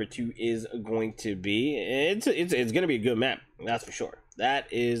map number 2 is going to be. It's gonna be a good map. That's for sure.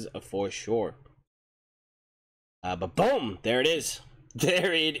 That is for sure. But boom, there it is.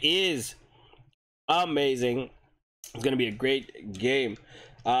 There it is. Amazing. It's gonna be a great game.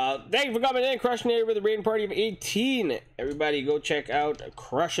 Thank you for coming in, crushing it with a raiding party of 18. Everybody go check out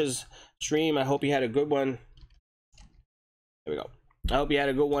Crush's stream. I hope you had a good one. There we go. I hope you had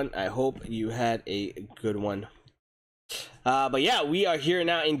a good one. I hope you had a good one. But yeah, we are here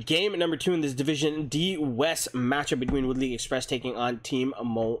now in game number 2 in this Division D West matchup between Wood League Express taking on Team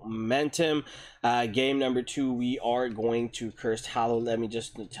Momentum. Game number 2, we are going to Cursed Hollow. Let me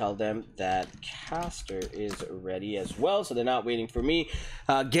just tell them that Caster is ready as well, so they're not waiting for me.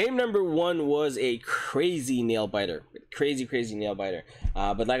 Game number 1 was a crazy nail biter. Crazy nail biter.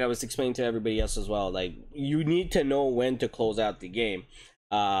 But like I was explaining to everybody else as well, like, you need to know when to close out the game.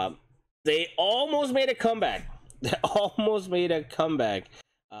 They almost made a comeback. They almost made a comeback.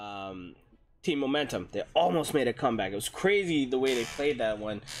 Team Momentum, they almost made a comeback. It was crazy the way they played that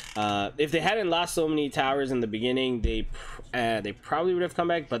one. If they hadn't lost so many towers in the beginning, they probably would have come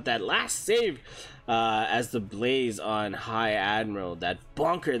back. But that last save as the Blaze on High Admiral, that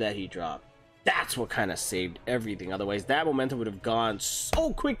bunker that he dropped, that's what kind of saved everything. Otherwise, that Momentum would have gone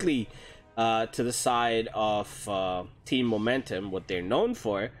so quickly to the side of Team Momentum, what they're known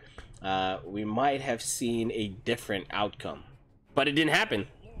for. we might have seen a different outcome. But it didn't happen.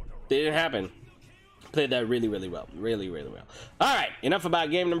 It didn't happen. Played that really, really well. Really, really well. All right, enough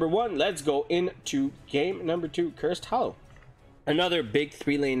about game number 1. Let's go into game number 2, Cursed Hollow. Another big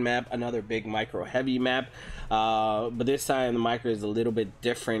 3-lane map, another big micro heavy map, but this time the micro is a little bit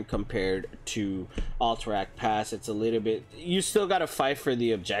different compared to Alterac Pass. It's a little bit, you still got to fight for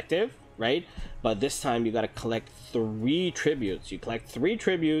the objective, right? But this time you got to collect 3 tributes. You collect 3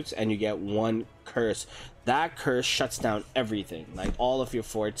 tributes and you get 1 curse. That curse shuts down everything, like all of your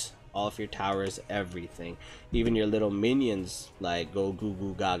forts, all of your towers, everything. Even your little minions like go goo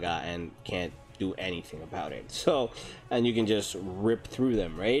goo gaga and can't do anything about it. So, and you can just rip through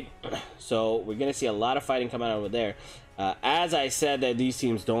them, right? So we're gonna see a lot of fighting come out over there. As I said, that these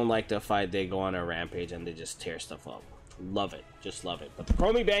teams don't like to fight, they go on a rampage and they just tear stuff up. Love it, just love it. But the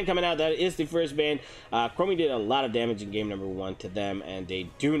Chromie ban coming out, that is the first ban. Chromie did a lot of damage in game number 1 to them, and they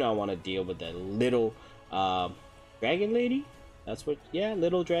do not want to deal with that little dragon lady. That's what, yeah,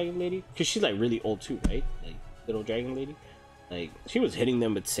 little dragon lady, because she's like really old too, right? Like little dragon lady, like she was hitting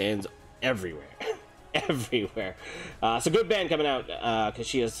them with sands everywhere. Everywhere. It's a good ban coming out because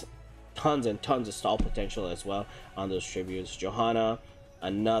she has tons and tons of stall potential as well on those tributes. Johanna,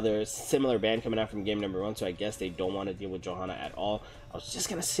 another similar ban coming out from game number 1, so I guess they don't want to deal with Johanna at all. I was just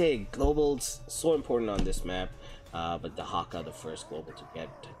gonna say global's so important on this map, but Dahaka, the first global to get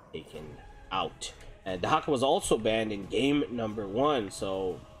taken out. And Dahaka was also banned in game number 1,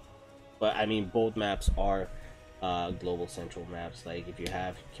 so, but I mean both maps are global central maps. Like if you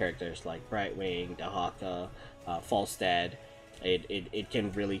have characters like Brightwing, Dahaka, Falstad, it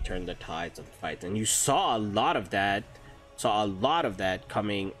can really turn the tides of the fight, and you saw a lot of that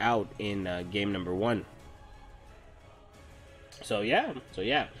coming out in game number 1. So yeah,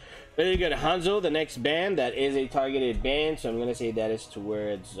 really good. Hanzo, the next ban, that is a targeted ban, so I'm gonna say that is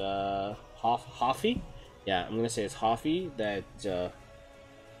towards Hoffy. Yeah, I'm gonna say it's Hoffy that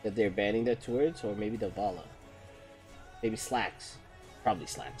they're banning that towards, or maybe the Vala. Maybe Slacks. Probably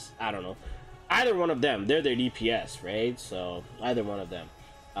Slacks. I don't know. Either one of them. They're their DPS, right? So, either one of them.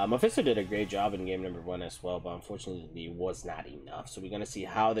 Mephisto did a great job in game number 1 as well, but unfortunately it was not enough. So, we're going to see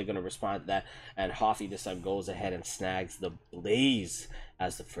how they're going to respond to that. And Hoffy this time goes ahead and snags the Blaze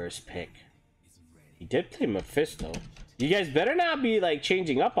as the first pick. He did play Mephisto. You guys better not be, like,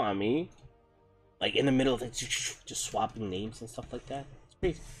 changing up on me. Like, in the middle of it, just swapping names and stuff like that. It's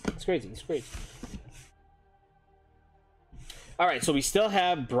crazy. It's crazy. It's crazy. Alright, so we still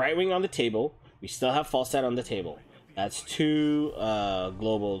have Brightwing on the table. We still have Falstad on the table. That's 2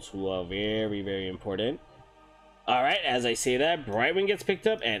 globals who are very, very important. Alright, as I say that, Brightwing gets picked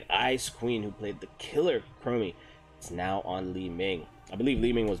up, and Ice Queen, who played the killer Chromie, is now on Li Ming. I believe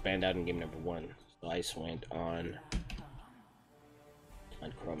Li Ming was banned out in game number 1. So Ice went on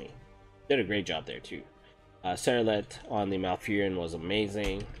Chromie. Did a great job there, too. Serlet on the Malfurion was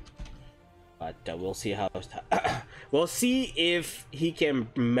amazing. But we'll see how we'll see if he can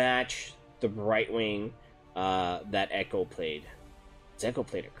match the Brightwing that Echo played. Echo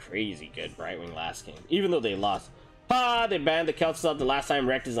played a crazy good Brightwing last game, even though they lost. They banned the Celt stuff the last time.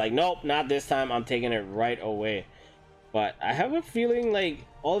 Rect is like, nope, not this time. I'm taking it right away. But I have a feeling like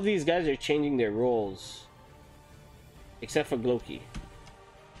all of these guys are changing their roles, except for Gloki,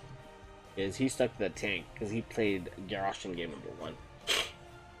 because he stuck to the tank because he played Garrosh in game number 1.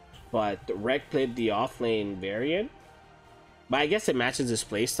 But Rek played the off-lane variant. But I guess it matches his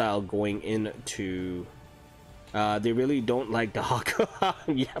playstyle going into... they really don't like the Haka.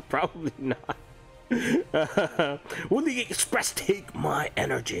 Yeah, probably not. Will the Express take my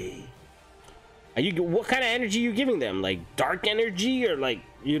energy? Are you? What kind of energy are you giving them? Like dark energy, or like,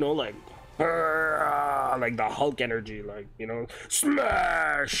 you know, like the Hulk energy, like, you know,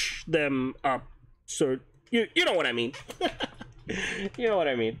 smash them up. So you know what I mean. You know what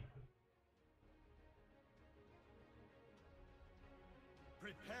I mean.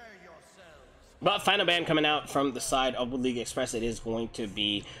 But final ban coming out from the side of League Express, it is going to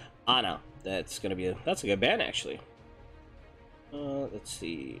be Ana. That's a good ban actually. Let's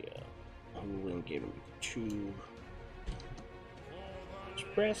see. Who in game 2?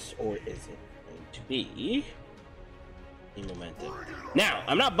 Express, or is it going to be Momentum? Now,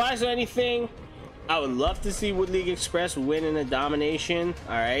 I'm not biased or anything. I would love to see Wood League Express win in a domination,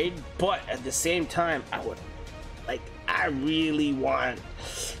 alright? But at the same time, I really want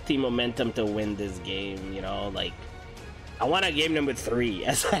Team Momentum to win this game, you know? Like, I want a game number 3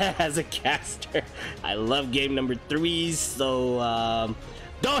 as a caster. I love game number 3s, so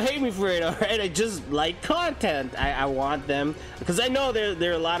don't hate me for it, alright? I just like content. I want them, because I know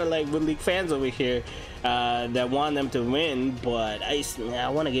there are a lot of like Wood League fans over here that want them to win, but I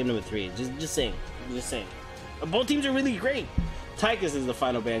want to give them a 3. Just saying. Both teams are really great. Tychus is the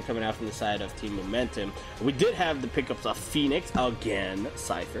final band coming out from the side of Team Momentum. We did have the pickups of Phoenix again,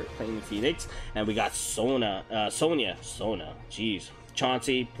 Cypher playing the Phoenix, and we got Sonya, jeez,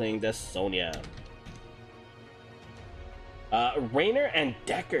 Chauncey playing the Sonya. Raynor and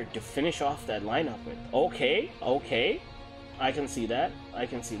Decker to finish off that lineup with. Okay, I can see that.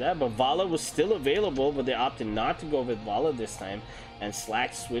 But Vala was still available, but they opted not to go with Vala this time, and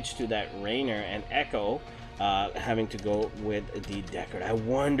Slack switched to that Raynor, and Echo having to go with the Deckard. I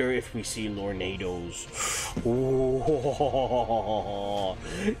wonder if we see Lornados. Oh,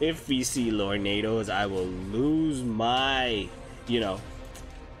 if we see Lornados, I will lose my, you know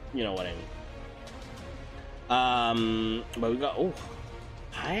what I mean. But we got,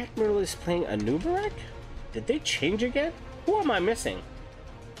 High Admiral is playing a Nubarak? Did they change again? Who am I missing?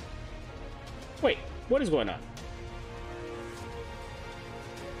 Wait, what is going on?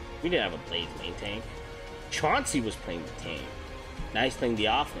 We didn't have a Blaze main tank. Chauncey was playing the tank. Now he's playing the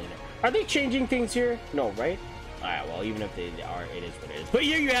offlaner. Are they changing things here? No, right? Alright, well, even if they are, it is what it is. But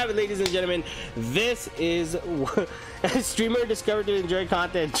here you have it, ladies and gentlemen. This is a streamer discovered to enjoy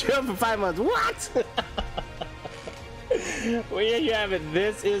content. Chill for 5 months. What? Well, here you have it.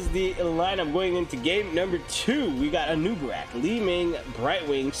 This is the lineup going into game number 2. We got a Nubarak, Li Ming,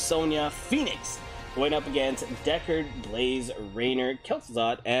 Brightwing, Sonya, Phoenix going up against Deckard, Blaze, Raynor,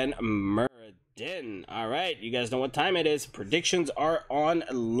 Kel'Thuzad, and Muradin. All right, you guys know what time it is. Predictions are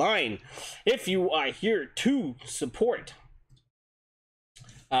online. If you are here to support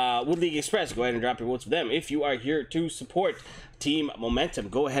Wood League Express, go ahead and drop your votes for them. If you are here to support Team Momentum,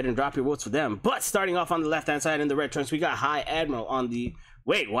 go ahead and drop your votes for them. But starting off on the left-hand side in the red trunks, we got High Admiral on the...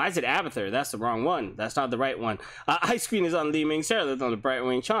 Wait, why is it Abathur? That's the wrong one. That's not the right one. Ice Queen is on Li Ming, Sarah on the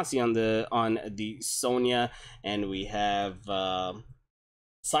Brightwing, Chauncey on the Sonya, and we have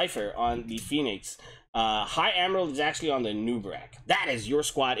Cypher on the Phoenix. High Admiral is actually on the Nubarak. That is your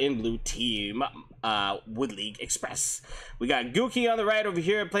squad in blue, Team Wood League Express. We got Gookie on the right over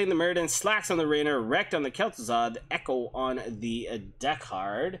here playing the Muradin, Slacks on the Raynor, Wrecked on the Kel'Thuzad, Echo on the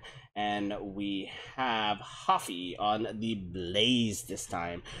Deckard, and we have Huffy on the Blaze this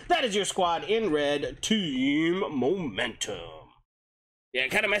time. That is your squad in red, Team Momentum. Yeah,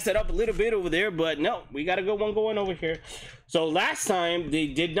 kind of messed it up a little bit over there, but no, we got a good one going over here. So last time, they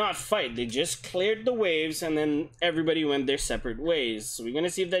did not fight. They just cleared the waves, and then everybody went their separate ways. So we're going to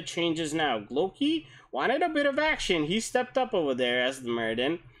see if that changes now. Loki wanted a bit of action. He stepped up over there as the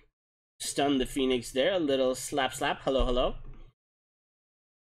Muradin. Stunned the Phoenix there. A little slap. Hello.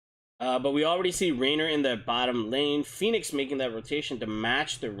 But we already see Raynor in the bottom lane. Phoenix making that rotation to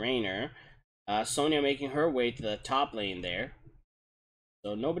match the Raynor. Sonya making her way to the top lane there.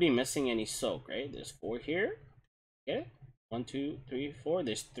 So nobody missing any soak, right? There's 4 here. Okay. 1, 2, 3, 4.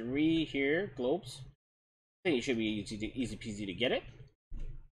 There's 3 here. Globes. I think it should be easy peasy to get it.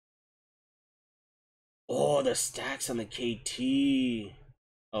 Oh, the stacks on the KT.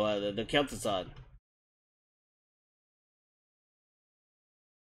 Oh, the Kel'Thuzad.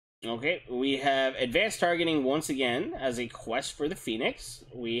 Okay, we have advanced targeting once again as a quest for the Phoenix.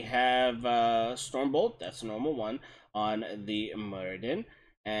 We have Stormbolt, that's a normal one, on the Muradin.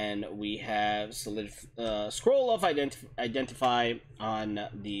 And we have Scroll of Identify on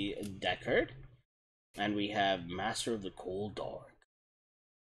the Deckard. And we have Master of the Cold Dark.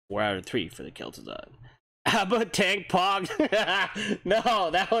 4 out of 3 for the Kel'Thuzad. How about Tank Pog?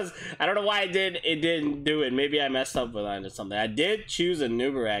 No, that was... I don't know why it didn't do it. Maybe I messed up with it or something. I did choose a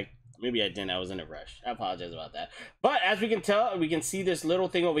Nubarak. Maybe I didn't. I was in a rush. I apologize about that. But as we can tell, we can see this little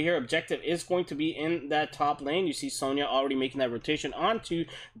thing over here. Objective is going to be in that top lane. You see Sonya already making that rotation onto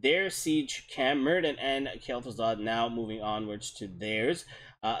their siege camp. Muradin and Kel'Thuzad now moving onwards to theirs.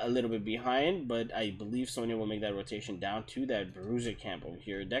 A little bit behind, but I believe Sonya will make that rotation down to that Bruiser camp over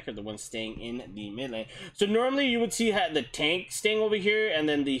here. Deckard, the one staying in the mid lane. So normally you would see the tank staying over here and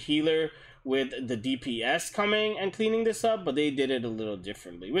then the healer with the DPS coming and cleaning this up, but they did it a little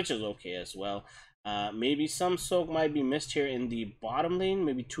differently, which is okay as well. Maybe some soak might be missed here in the bottom lane,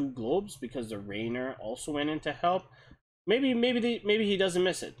 maybe 2 globes because the Raynor also went in to help. Maybe he doesn't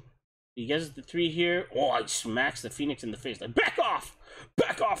miss it. He gets the 3 here. Oh, he smacks the Phoenix in the face. Like, back off!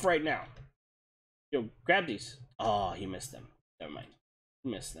 Back off right now! Yo, grab these. Oh, he missed them. Never mind. He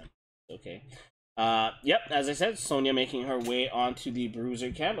missed them. Okay. Yep, as I said, Sonya making her way onto the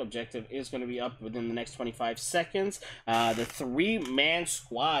Bruiser camp. Objective is going to be up within the next 25 seconds. The 3-man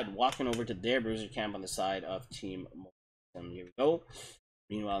squad walking over to their Bruiser camp on the side of Team Momentum. Here we go.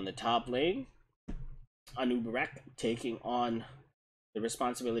 Meanwhile, in the top lane, Anubarak taking on The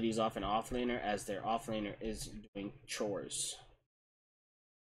responsibility is off an offlaner as their offlaner is doing chores.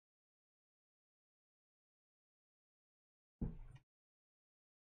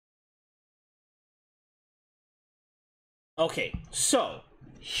 Okay, so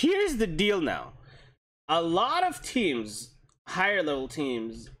here's the deal now. A lot of teams, higher level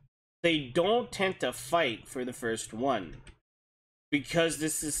teams, they don't tend to fight for the first one because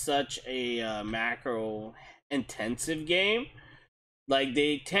this is such a macro intensive game. Like,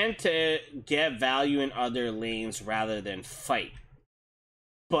 they tend to get value in other lanes rather than fight.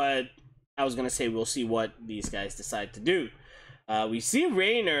 But I was gonna say we'll see what these guys decide to do. We see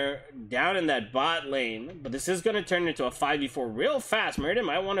Raynor down in that bot lane, but this is going to turn into a 5v4 real fast. Meridian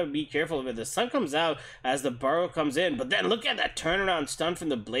might want to be careful of it. The sun comes out as the burrow comes in, but then look at that turnaround stun from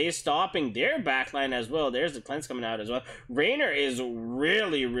the Blaze, stopping their backline as well. There's the cleanse coming out as well. Raynor is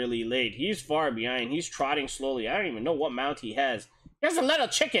really, really late. He's far behind. He's trotting slowly. I don't even know what mount he has. He has a little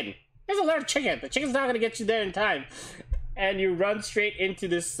chicken. He has a little chicken. The chicken's not going to get you there in time. And you run straight into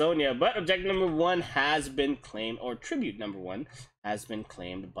this Sonya. But objective number 1 has been claimed, or tribute number 1 has been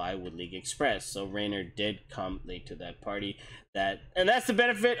claimed by Wood League Express. So Raynor did come late to that party. And that's the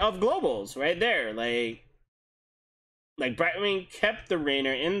benefit of globals right there. Like Brightwing kept the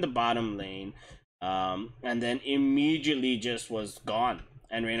Raynor in the bottom lane, and then immediately just was gone.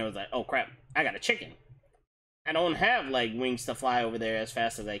 And Raynor was like, oh crap, I got a chicken. I don't have like wings to fly over there as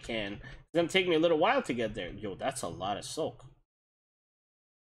fast as I can. It's gonna take me a little while to get there. Yo, that's a lot of soak.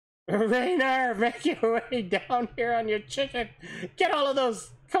 Raynor, make your way down here on your chicken. Get all of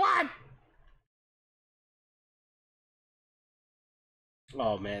those. Come on.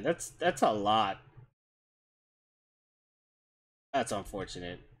 Oh man, that's a lot. That's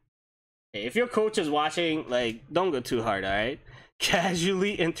unfortunate. Hey, if your coach is watching, like, don't go too hard, all right?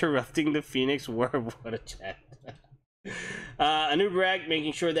 Casually interrupting the Phoenix War. What a chat. Anubrag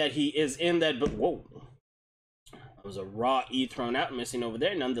making sure that he is in that, but whoa, that was a raw E thrown out, missing over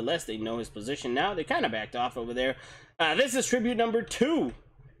there. Nonetheless, they know his position now. They kind of backed off over there. This is tribute number 2.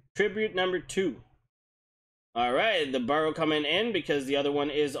 Tribute number 2. All right, the burrow coming in because the other one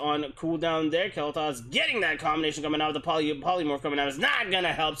is on cooldown there. Kel'Thas getting that combination coming out. The polymorph coming out is not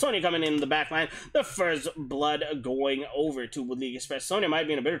gonna help. Sonya coming in the back line. The first blood going over to Wood League Express. Sonya might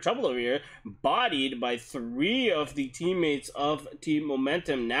be in a bit of trouble over here. Bodied by 3 of the teammates of Team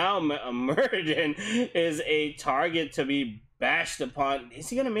Momentum. Now Murden is a target to be bashed upon. Is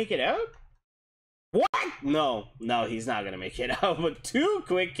he gonna make it out? What? No, he's not gonna make it out. But 2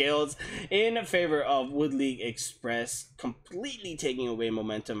 quick kills in favor of Wood League Express, completely taking away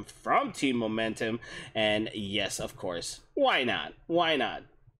momentum from Team Momentum. And yes, of course, why not? Why not?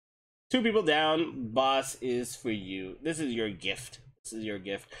 2 people down. Boss is for you. This is your gift. This is your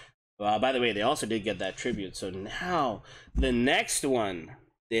gift. By the way, they also did get that tribute. So now the next one,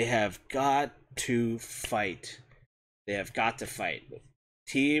 they have got to fight. They have got to fight.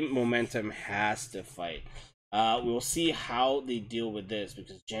 Team Momentum has to fight. We'll see how they deal with this,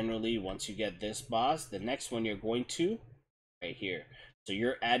 because generally once you get this boss, the next one you're going to right here. So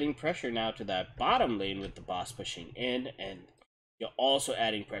you're adding pressure now to that bottom lane with the boss pushing in, and you're also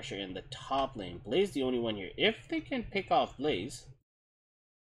adding pressure in the top lane. Blaze the only one here. If they can pick off Blaze,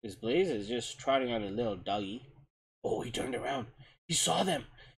 because Blaze is just trotting on a little doggy. Oh, he turned around. He saw them.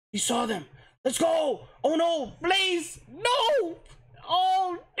 He saw them. Let's go. Oh no, Blaze. No.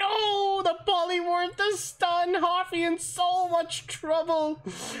 Oh no, the polymorph, the stun, Hoffy in so much trouble.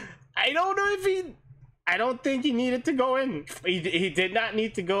 I don't know if I don't think he needed to go in. He did not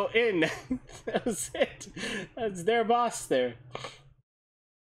need to go in. That was it. That's their boss there.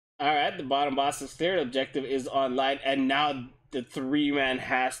 Alright, the bottom boss is cleared. Objective is online, and now the 3-man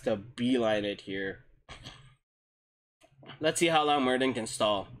has to beeline it here. Let's see how long Murden can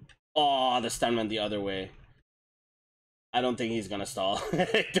stall. Oh, the stun went the other way. I don't think he's gonna stall.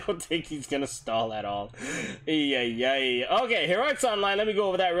 I don't think he's gonna stall at all. Yay. Okay, Heroics Online. Let me go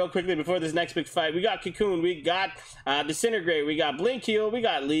over that real quickly before this next big fight. We got Cocoon, we got Disintegrate, we got Blink Heal, we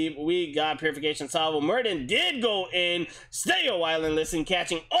got Leave, we got Purification Salvo. Murden did go in, stay a while and listen,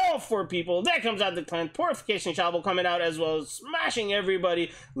 catching all 4 people. That comes out the cleanse. Purification Salvo coming out as well, smashing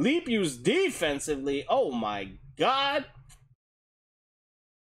everybody. Leap used defensively. Oh my god.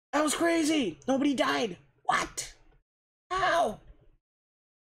 That was crazy. Nobody died. What? How?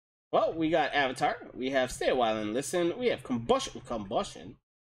 Well, we got Avatar, we have Stay a While and Listen, we have Combustion,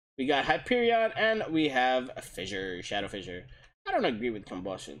 we got Hyperion, and we have Fissure, Shadow Fissure. I don't agree with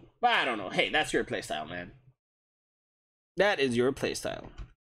Combustion, but I don't know. Hey, that's your playstyle, man. That is your playstyle.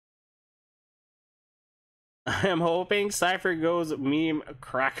 I am hoping Cypher goes meme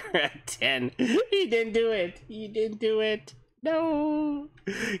cracker at 10. He didn't do it. He didn't do it. No.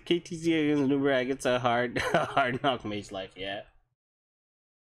 KTC against Nubarak. It's a hard knock mage life. Yeah.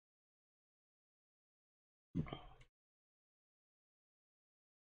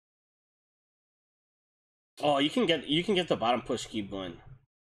 Oh, you can get the bottom push. Keep going.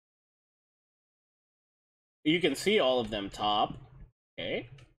 You can see all of them top. Okay.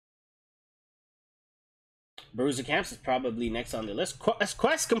 Bruiser Camps is probably next on the list.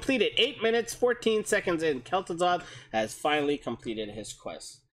 Quest completed 8 minutes 14 seconds in. Kel'Thuzad has finally completed his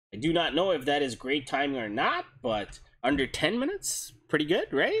quest. I do not know if that is great timing or not, but under 10 minutes, pretty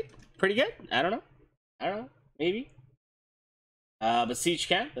good, right? Pretty good. I don't know. Maybe. But Siege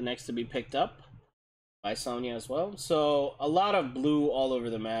Camp, the next to be picked up by Sonya as well. So a lot of blue all over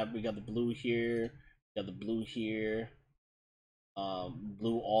the map. We got the blue here. We got the blue here.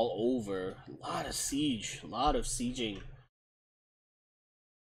 Blue all over. A lot of siege. A lot of sieging.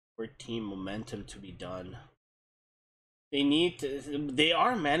 For team momentum to be done. They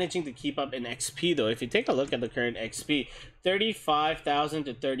are managing to keep up in XP though. If you take a look at the current XP, 35,000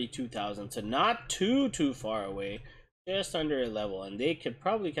 to 32,000. So not too far away. Just under a level, and they could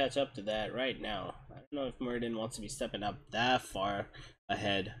probably catch up to that right now. I don't know if Murden wants to be stepping up that far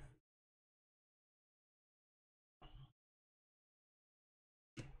ahead.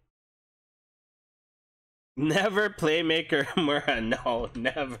 Never Playmaker Mura. No,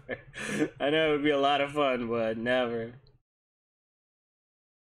 never. I know it would be a lot of fun, but never.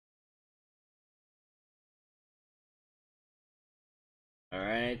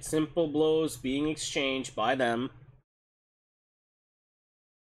 Alright, simple blows being exchanged by them.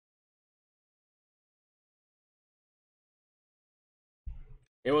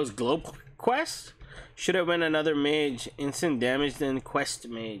 It was Globe Quest? Should have been another mage. Instant damage than Quest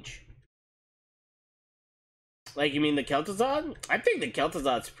mage. Like, you mean the Kel'Thuzad? I think the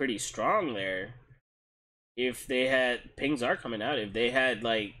Kel'Thuzad's pretty strong there. If they had... Pings are coming out. If they had,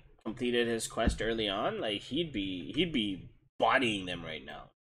 like, completed his quest early on, like, he'd be bodying them right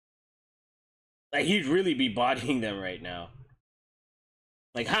now. Like, he'd really be bodying them right now.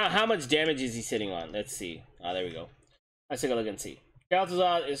 Like, how much damage is he sitting on? Let's see. Oh, there we go. Let's take a look and see.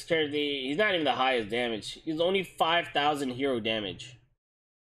 Kel'Thuzad is currently... He's not even the highest damage. He's only 5,000 hero damage.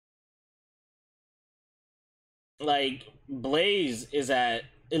 Like, Blaze is at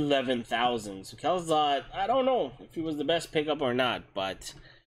 11,000. So Kel'Thuzad, I don't know if he was the best pickup or not, but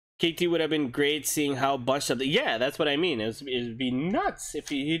KT would have been great seeing how bunched up. Yeah, that's what I mean. It'd be nuts if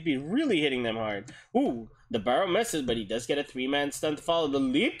he'd be really hitting them hard. Ooh, the barrel misses, but he does get a 3-man stun to follow. The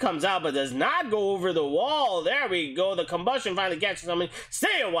leap comes out, but does not go over the wall. There we go. The combustion finally catches something.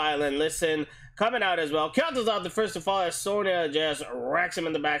 Stay a while and listen. Coming out as well. Kel'Thuzad the first to fall as Sonya just wrecks him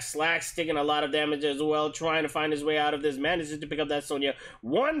in the back. Slack's taking a lot of damage as well, trying to find his way out of this. Manages to pick up that Sonya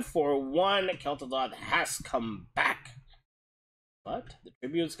 1-for-1. Kel'Thuzad has come back. But the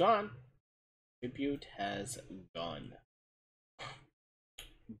tribute's gone. Tribute has gone.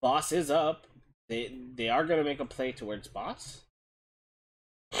 Boss is up. They are going to make a play towards boss.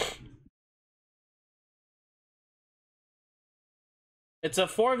 It's a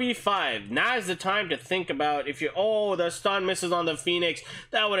 4v5. Now is the time to think about if you... Oh, the stun misses on the Phoenix.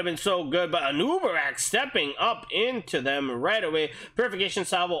 That would have been so good. But an Uberak stepping up into them right away. Purification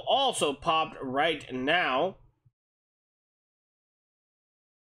Salvo also popped right now.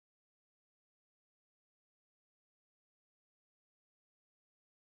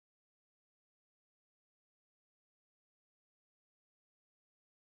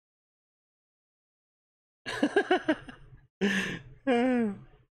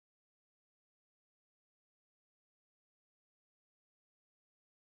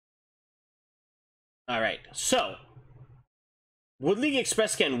 Alright, so Wood League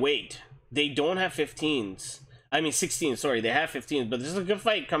Express can wait. They don't have 15s. I mean 16, sorry, they have 15s, but this is a good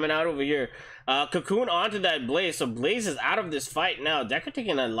fight coming out over here. Cocoon onto that Blaze, so Blaze is out of this fight now. Decker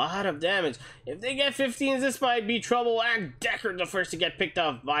taking a lot of damage. If they get 15s, this might be trouble, and Decker the first to get picked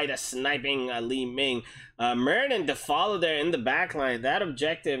off by the sniping Li Ming. Meriden to follow there in the backline. That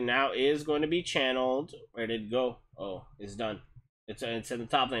objective now is going to be channeled. Where did it go? Oh, it's done. It's in the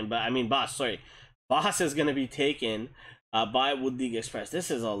top lane, but I mean boss, sorry. Boss is going to be taken by Wood League Express.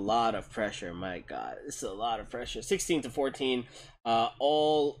 This is a lot of pressure, my god. This is a lot of pressure. 16 to 14.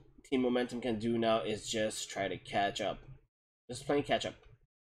 All Team Momentum can do now is just try to catch up. Just playing catch up.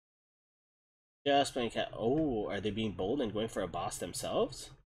 Just playing Oh, are they being bold and going for a boss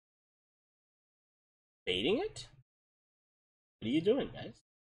themselves? Baiting it? What are you doing, guys?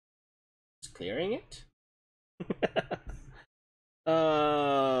 Just clearing it?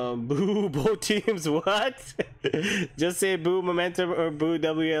 Boo both teams. What? Just say boo Momentum or boo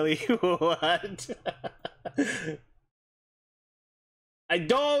WLE. What? I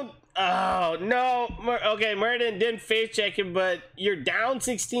don't. Oh no. Okay, Meriden didn't face check him, but you're down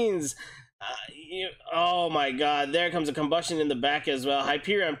 16s. Oh my god, there comes a combustion in the back as well.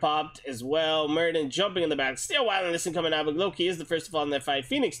 Hyperion popped as well. Meriden jumping in the back. Still wild and listen coming out, but Loki is the first to fall in that fight.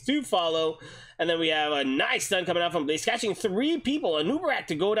 Phoenix to follow. And then we have a nice stun coming out from Blaze, catching 3 people. A Nubarak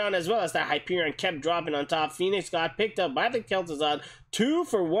to go down as well as that Hyperion kept dropping on top. Phoenix got picked up by the Kel'Thuzad. 2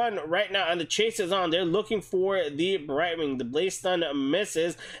 for 1 right now, and the chase is on. They're looking for the Brightwing. The Blaze stun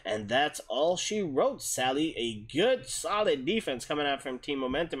misses, and that's all she wrote, Sally. A good, solid defense coming out from Team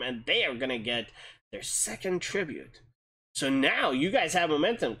Momentum, and they are going to get their second tribute. So now you guys have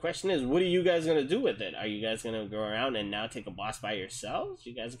momentum. Question is, what are you guys going to do with it? Are you guys going to go around and now take a boss by yourselves?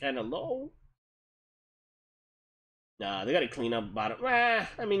 You guys are kind of low. Nah, they got to clean up bottom. I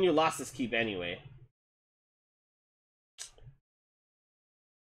mean, you lost this keep anyway.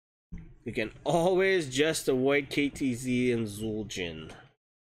 You can always just avoid KTZ and Zul'jin.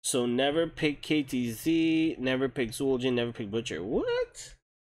 So never pick KTZ, never pick Zul'jin, never pick Butcher. What?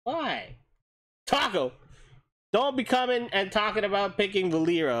 Why? Taco! Don't be coming and talking about picking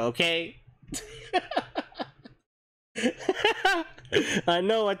Valera, okay? I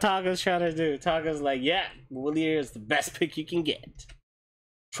know what Taco's trying to do. Taco's like, yeah, Valera is the best pick you can get.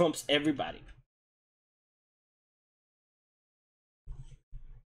 Trumps everybody.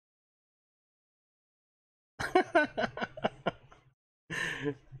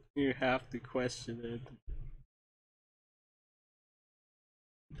 You have to question it.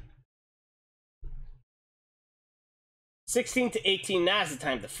 $16 to 18, now's the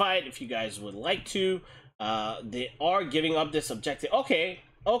time to fight if you guys would like to. They are giving up this objective. Okay.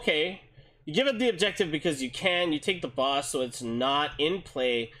 You give up the objective because you can. You take the boss, so it's not in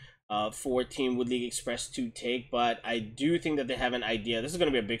play for Team Wood League Express to take, but I do think that they have an idea. This is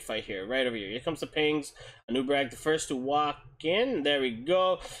going to be a big fight here, right over here. Here comes the pings. Anubarak, the first to walk in. There we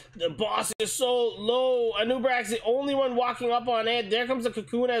go. The boss is so low. Anubarak's the only one walking up on it. There comes the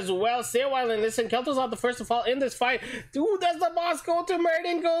cocoon as well. Stay a while and listen. Kelto's not the first to fall in this fight. Dude, does the boss go to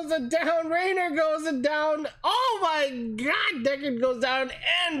Meriden goes down. Rainer goes down. Oh my god. Deckard goes down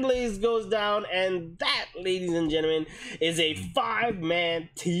and Blaze goes down. And that, ladies and gentlemen, is a 5-man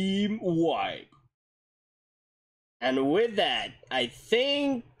team wipe. And with that, I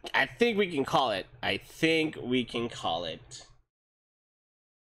think we can call it. I think we can call it.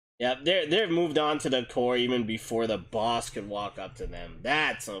 Yep, they've moved on to the core even before the boss could walk up to them.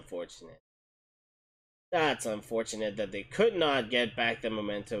 That's unfortunate. That's unfortunate that they could not get back the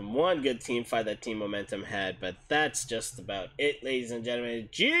momentum. One good team fight that Team Momentum had, but that's just about it, ladies and gentlemen.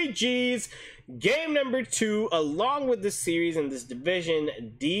 GG's. Game number 2, along with this series in this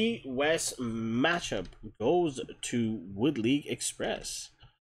Division D West matchup, goes to Wood League Express.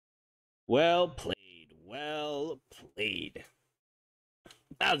 Well played. Well played.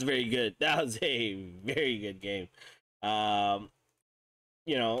 That was very good. That was a very good game.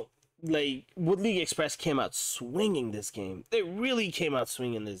 You know, like, Wood League Express came out swinging this game. They really came out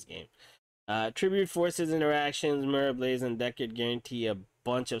swinging this game. Tribute Forces interactions, Mirror Blaze and Deckard guarantee a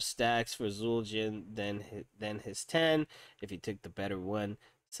bunch of stacks for Zul'jin than his 10. If he took the better one,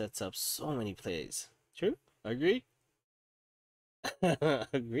 sets up so many plays. True? Agree?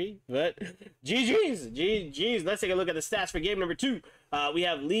 Agree, but GG's. Let's take a look at the stats for game number 2. We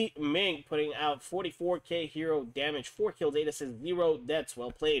have Li Ming putting out 44k hero damage, 4 kills, 8 assists, 0 deaths.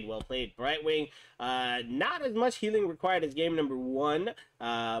 Well played. Brightwing, not as much healing required as game number 1,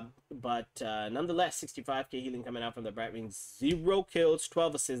 but nonetheless, 65k healing coming out from the Brightwing, 0 kills,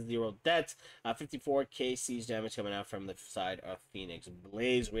 12 assists, 0 deaths, 54k siege damage coming out from the side of Phoenix.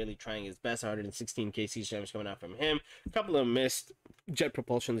 Blaze really trying his best, 116k siege damage coming out from him. A couple of missed jet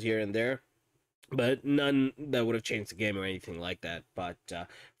propulsions here and there, but none that would have changed the game or anything like that. But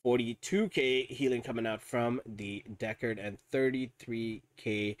 42k healing coming out from the Deckard, and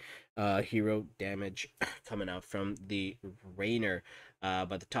 33k hero damage coming out from the Rainer.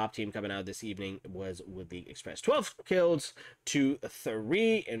 But the top team coming out this evening was Wood League Express. 12 kills to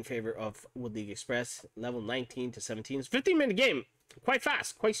 3 in favor of Wood League Express. Level 19 to 17. It's a 15-minute game. Quite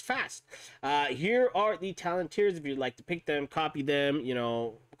fast. Here are the talent tiers. If you'd like to pick them, copy them, you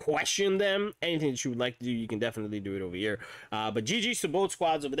know, question them, anything that you would like to do, you can definitely do it over here. But GG's to both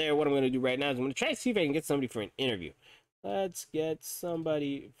squads over there. What I'm going to do right now is I'm going to try to see if I can get somebody for an interview. Let's get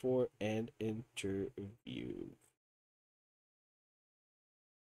somebody for an interview.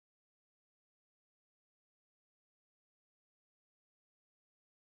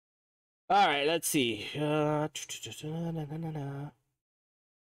 All right, let's see.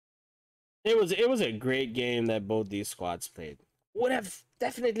 It was a great game that both these squads played. Would have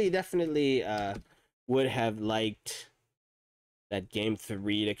definitely would have liked that game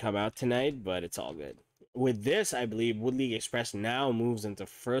 3 to come out tonight, but it's all good. With this, I believe Wood League Express now moves into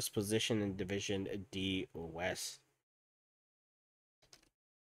first position in Division D West.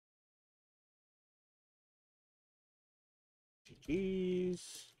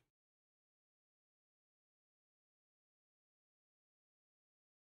 GG's.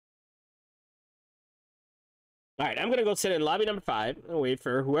 All right, I'm going to go sit in lobby number 5 and wait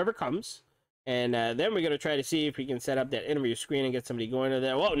for whoever comes. And then we're going to try to see if we can set up that interview screen and get somebody going to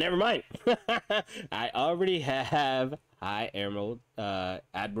there. Whoa, never mind. I already have Admiral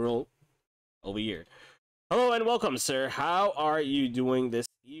over here. Hello and welcome, sir. How are you doing this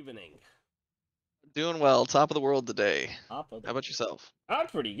evening? Doing well. Top of the world today. How about yourself? I'm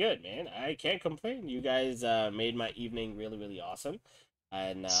pretty good, man. I can't complain. You guys made my evening really, really awesome.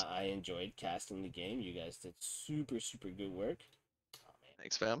 And I enjoyed casting the game. You guys did super, super good work. Oh, man.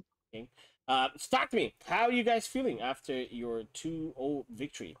 Thanks, fam. Talk to me. How are you guys feeling after your 2-0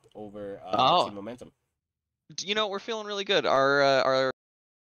 victory over Team Momentum? You know, we're feeling really good. Our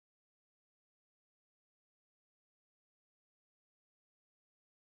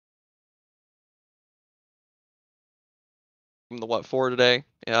the what 4 today.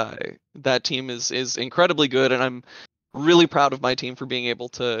 That team is incredibly good, and I'm really proud of my team for being able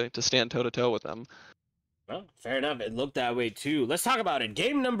to stand toe to toe with them. Well, fair enough. It looked that way too. Let's talk about it.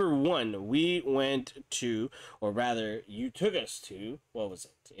 Game number 1, we went to, or rather, you took us to. What was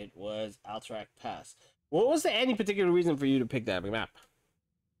it? It was Alterac Pass. What was any particular reason for you to pick that map?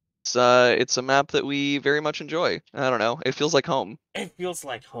 It's a map that we very much enjoy. I don't know. It feels like home. It feels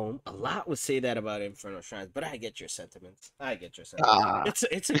like home. A lot would say that about Inferno Shrines, but I get your sentiments.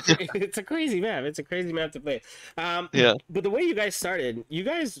 It's a crazy map. It's a crazy map to play. Yeah. But the way you guys started, you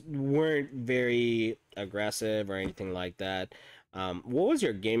guys weren't very aggressive or anything like that. What was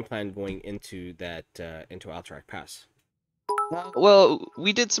your game plan going into that into Alterac Pass? Well,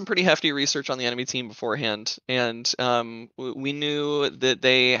 we did some pretty hefty research on the enemy team beforehand, and we knew that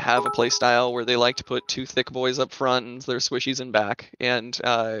they have a play style where they like to put 2 thick boys up front and their swishies in back, and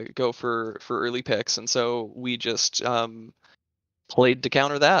go for early picks. And so we just played to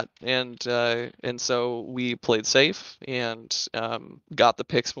counter that, and so we played safe and got the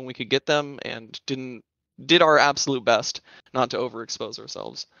picks when we could get them, and did our absolute best not to overexpose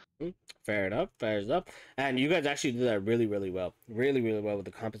ourselves. Fair enough. And you guys actually did that really, really well. Really, really well with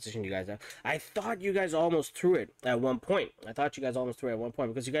the competition you guys have. I thought you guys almost threw it at one point.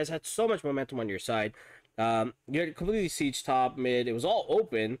 Because you guys had so much momentum on your side. You had completely siege top, mid. It was all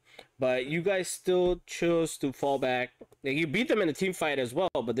open, but you guys still chose to fall back. You beat them in a team fight as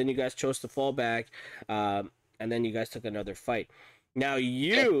well, but then you guys chose to fall back, and then you guys took another fight. Now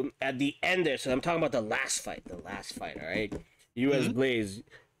you, at the end there, so I'm talking about the last fight, all right? You as Blaze,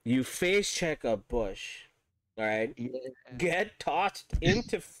 you face check a bush, all right? Yeah. Get tossed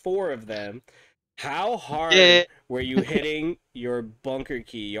into 4 of them. How hard were you hitting your bunker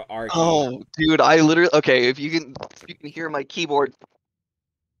key, your R key? Oh, dude, I literally, okay, if you can hear my keyboard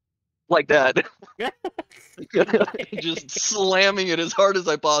like that. Just slamming it as hard as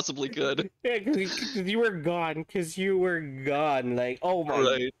I possibly could. Yeah, because you were gone. Like, oh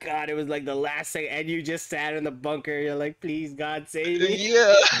my god, it was like the last thing, and you just sat in the bunker. You're like, please, God, save me.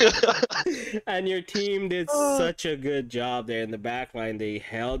 Yeah. And your team did such a good job there in the back line. They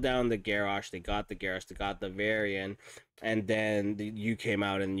held down the Garrosh. They got the Garrosh. They got the Varian. And then you came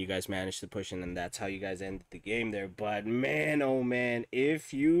out and you guys managed to push in, and that's how you guys ended the game there. But man, oh man,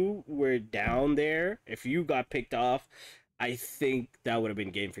 if you were down there, if you got picked off, I think that would have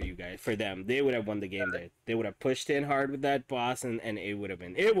been game for you guys. For them, they would have won the game there. They would have pushed in hard with that boss, and it would have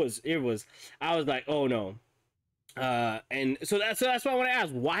been. It was. I was like, oh no. And so that's why I want to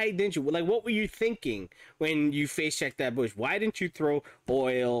ask, why didn't you, like, what were you thinking when you face checked that bush? Why didn't you throw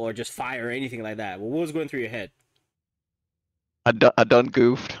oil or just fire or anything like that? What was going through your head? I done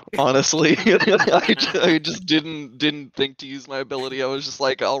goofed, honestly. I just didn't think to use my ability. I was just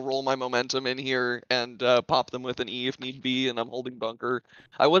like, I'll roll my momentum in here and pop them with an E if need be, and I'm holding bunker.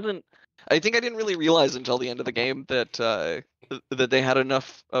 I think I didn't really realize until the end of the game that they had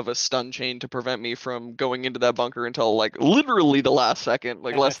enough of a stun chain to prevent me from going into that bunker until like literally the last second,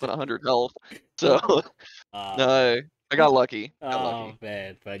 like less than 100 health. So I got lucky.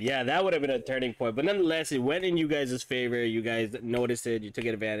 Man, but yeah, that would have been a turning point. But nonetheless, it went in you guys' favor. You guys noticed it. You took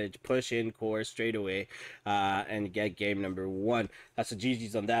advantage. Push in core straight away, and get game number 1. That's a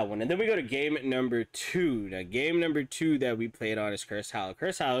GG's on that one. And then we go to game number 2. Now, game number 2 that we played on is Curse Hollow.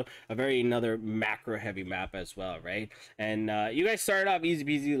 Curse Hollow, another macro heavy map as well, right? And you guys started off easy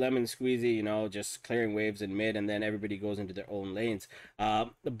peasy, lemon squeezy, you know, just clearing waves in mid, and then everybody goes into their own lanes.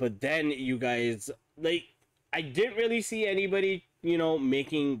 But then you guys, like, I didn't really see anybody, you know,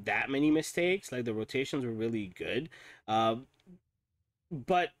 making that many mistakes. Like the rotations were really good.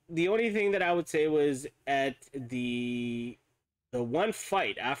 But the only thing that I would say was at the one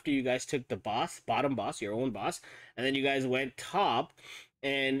fight after you guys took the bottom boss, your own boss, and then you guys went top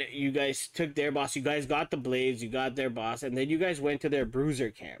and you guys took their boss. You guys got the blades, you got their boss, and then you guys went to their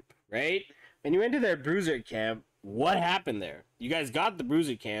bruiser camp, right? When you went to their bruiser camp, what happened there? You guys got the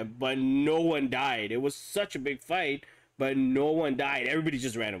bruiser camp, but no one died. It was such a big fight, but no one died. Everybody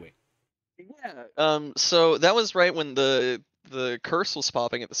just ran away. Yeah. So that was right when the curse was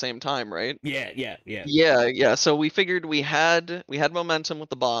popping at the same time, right? Yeah. Yeah. So we figured we had momentum with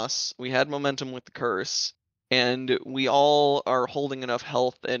the boss, we had momentum with the curse, and we all are holding enough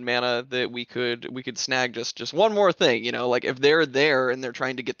health and mana that we could snag just one more thing, you know, like if they're there and they're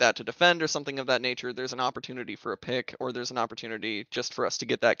trying to get that to defend or something of that nature, there's an opportunity for a pick, or there's an opportunity just for us to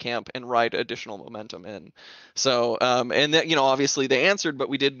get that camp and ride additional momentum in. So and that, you know, obviously they answered, but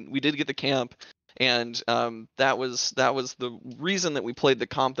we did get the camp. And that was the reason that we played the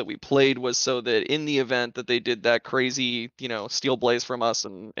comp that we played, was so that in the event that they did that crazy, you know, steel blaze from us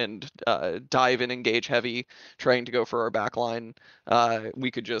and dive and engage heavy, trying to go for our backline, we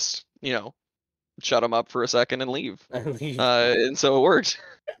could just, you know, shut them up for a second and leave. And so it worked.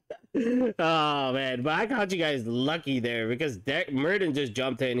 Oh man, but I caught you guys lucky there because Murden just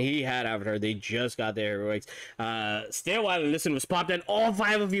jumped in. He had Avatar. They just got their heroics. Stay a while and listen was popped, and all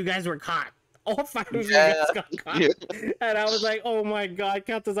 5 of you guys were caught. All 5 of you guys got caught. And I was like, oh my god,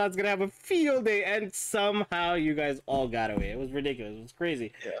 Kaltazan's gonna have a field day, and somehow you guys all got away. It was ridiculous. It was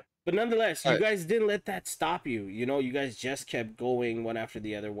crazy. Yeah. But nonetheless, you guys didn't let that stop you. You know, you guys just kept going one after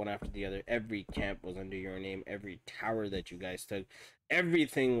the other, one after the other. Every camp was under your name. Every tower that you guys took,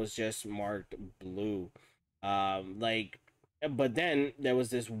 everything was just marked blue. But then there was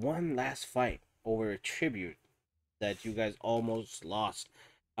this one last fight over a tribute that you guys almost lost.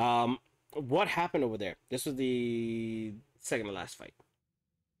 What happened over there? This was the second to last fight.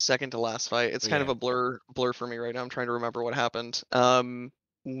 Second to last fight. It's kind of a blur for me right now. I'm trying to remember what happened.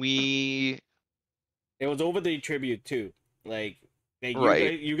 It was over the tribute too. Like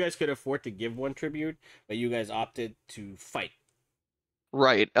you guys could afford to give one tribute, but you guys opted to fight.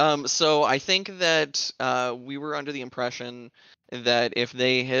 Right. So I think that we were under the impression that if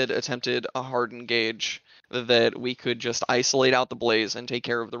they had attempted a hard engage, that we could just isolate out the blaze and take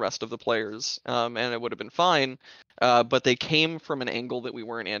care of the rest of the players, and it would have been fine. But they came from an angle that we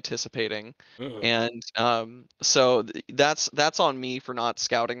weren't anticipating, and so that's on me for not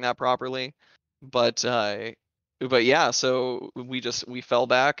scouting that properly. But yeah, so we fell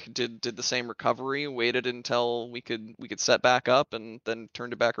back, did the same recovery, waited until we could set back up, and then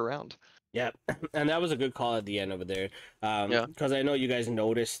turned it back around. Yeah, and that was a good call at the end over there. Because I know you guys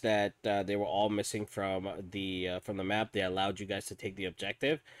noticed that they were all missing from the map. They allowed you guys to take the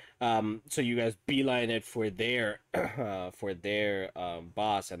objective. So you guys beeline it for their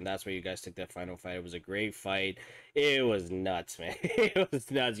boss, and that's where you guys took that final fight. It was a great fight. It was nuts, man. It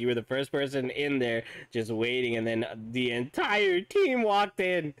was nuts. You were the first person in there just waiting, and then the entire team walked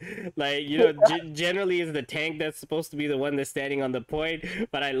in. Like, you know, generally it's the tank that's supposed to be the one that's standing on the point,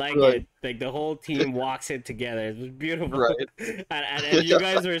 but I like it. Like, the whole team walks in together. It was beautiful. Right. And you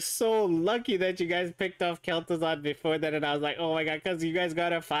guys were so lucky that you guys picked off Kel'Thuzad before that, and I was like, oh my god, because you guys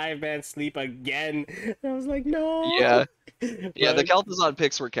got a 5-man sleep again. And I was like, no. Yeah. Yeah, the Kel'Thuzad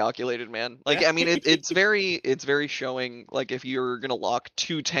picks were calculated, man. Like, I mean, it's very showing, like, if you're gonna lock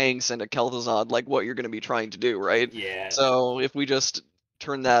 2 tanks and a Kel'Thuzad, like, what you're gonna be trying to do, right? Yeah. So if we just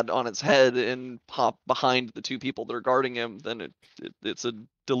turn that on its head and pop behind the 2 people that are guarding him, then it's a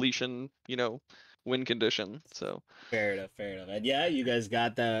deletion, you know, win condition. So fair enough. And yeah, you guys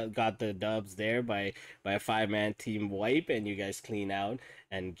got the dubs there by a 5-man team wipe, and you guys clean out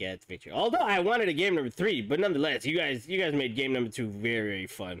and get victory. Although I wanted a game number 3, but nonetheless, you guys made game number 2 very, very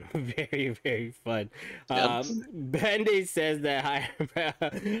fun. Very, very fun. Band-Aid says that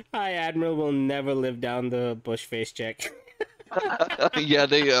High Admiral will never live down the bush face check.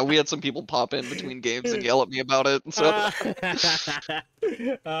 Yeah, we had some people pop in between games and yell at me about it. So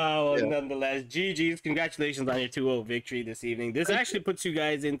nonetheless, GG's, congratulations on your 2-0 victory this evening. This actually puts you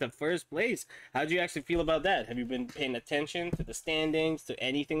guys into first place. How do you actually feel about that? Have you been paying attention to the standings, to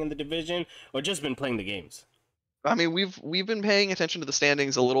anything in the division, or just been playing the games? I mean, we've been paying attention to the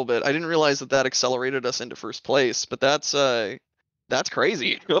standings a little bit. I didn't realize that accelerated us into first place, but that's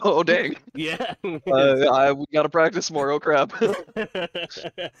crazy. Oh, dang. Yeah. We gotta practice more. Oh, crap.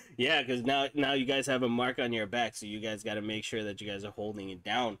 Yeah, because now you guys have a mark on your back, so you guys got to make sure that you guys are holding it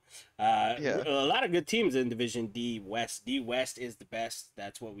down. A lot of good teams in Division D West. D West is the best.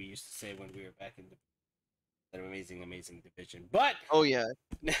 That's what we used to say when we were back in the An amazing, amazing division. But Oh yeah.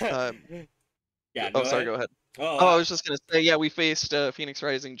 yeah. Go ahead. Oh, I was just gonna say, yeah, we faced Phoenix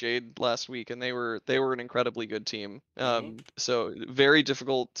Rising Jade last week, and they were an incredibly good team. So very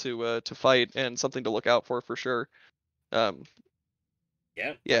difficult to fight, and something to look out for sure.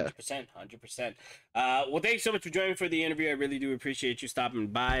 Yeah, yeah. 100%, 100%. Well, thanks so much for joining for the interview. I really do appreciate you stopping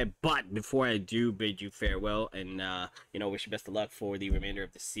by. But before I do bid you farewell and wish you best of luck for the remainder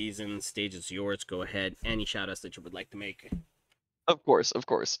of the season, stage is yours. Go ahead. Any shout outs that you would like to make? Of course.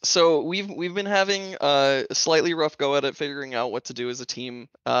 So we've been having a slightly rough go at it, figuring out what to do as a team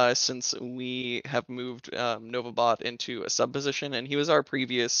since we have moved Novabot into a sub position, and he was our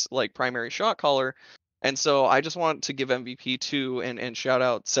previous primary shot caller. And so I just want to give MVP to and shout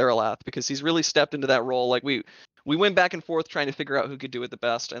out Saralath, because he's really stepped into that role. We went back and forth trying to figure out who could do it the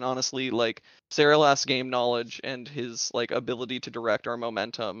best, and honestly, Saralath's game knowledge and his ability to direct our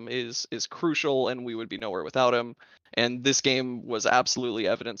momentum is crucial, and we would be nowhere without him. And this game was absolutely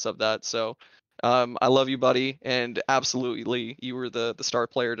evidence of that. So I love you, buddy, and absolutely you were the star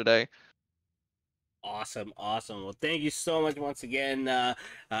player today. Awesome. Well, thank you so much once again,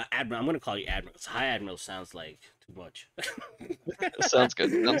 Admiral. I'm going to call you Admiral. Hi, Admiral sounds like too much. Sounds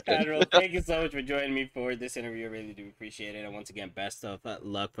good. Admiral, thank you so much for joining me for this interview. I really do appreciate it. And once again, best of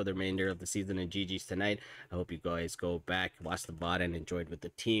luck for the remainder of the season and GG's tonight. I hope you guys go back, watch the bot, and enjoy it with the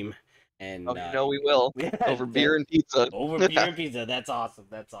team. And we will. Over beer and pizza. Over beer and pizza. That's awesome.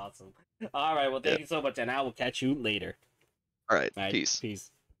 All right. Well, thank you so much, and I will catch you later. All right. Peace.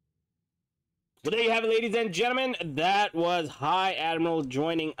 Well, there you have it, ladies and gentlemen. That was High Admiral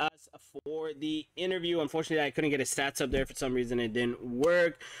joining us for the interview. Unfortunately, I couldn't get his stats up there for some reason. It didn't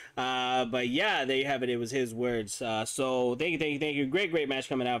work. But yeah, there you have it. It was his words. So thank you. Great match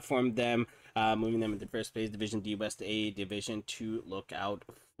coming out from them. Moving them into first place, Division D West A, Division 2 look out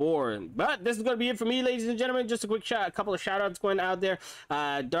for. But this is going to be it for me, ladies and gentlemen. Just a quick a couple of shout outs going out there.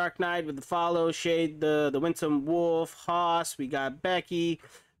 Dark Knight with the follow, Shade, the Winsome Wolf, Haas, we got Becky.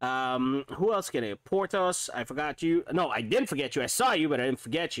 Who else getting it? Portos, I forgot you. No, I didn't forget you. I saw you, but I didn't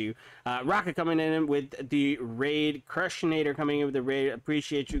forget you. Rocket coming in with the raid. Crushinator coming in with the raid.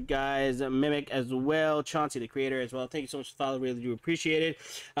 Appreciate you guys. Mimic as well. Chauncey, the creator as well. Thank you so much for following. Really do appreciate it.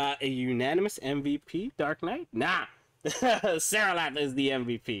 A unanimous MVP, Dark Knight? Nah. Saralath is the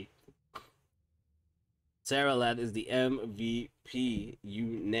MVP. Saralath is the MVP,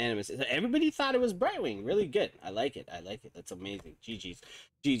 unanimous. Everybody thought it was Brightwing. Really good. I like it. That's amazing.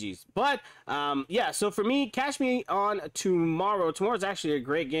 GG's. But yeah, so for me, catch me on tomorrow. Tomorrow's actually a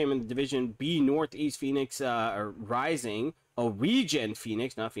great game in the Division B Northeast Phoenix Rising. Regen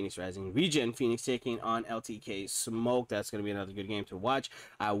Phoenix, not Phoenix Rising. Regen Phoenix taking on LTK Smoke. That's going to be another good game to watch.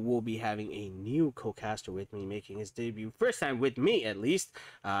 I will be having a new co-caster with me making his debut. First time with me, at least.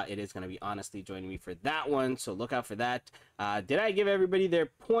 It is going to be Honestly joining me for that one, so look out for that. Did I give everybody their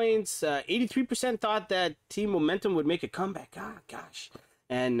points? 83% thought that Team Momentum would make a comeback. Gosh.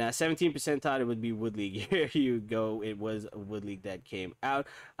 And 17% thought it would be Wood League. Here you go. It was Wood League that came out.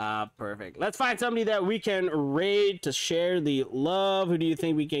 Perfect. Let's find somebody that we can raid to share the love. Who do you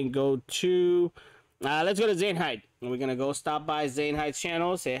think we can go to? Let's go to Zane Hyde. We're going to go stop by Zane Hyde's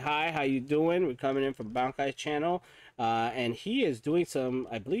channel. Say hi. How you doing? We're coming in from Bankai's channel. And he is doing some,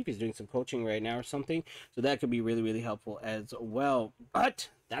 I believe he's doing some coaching right now or something. So that could be really, really helpful as well. But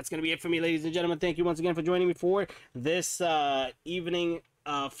that's going to be it for me, ladies and gentlemen. Thank you once again for joining me for this evening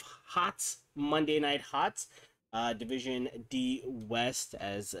of Hots, Monday Night Hots, Division D West,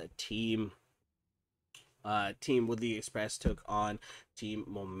 as a team Woodley Express took on Team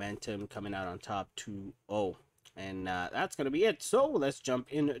Momentum, coming out on top 2-0. And that's going to be it. So let's jump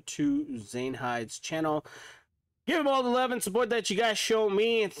into Zane Hyde's channel. Give him all the love and support that you guys show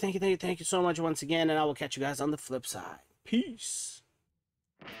me. And thank you so much once again. And I will catch you guys on the flip side. Peace.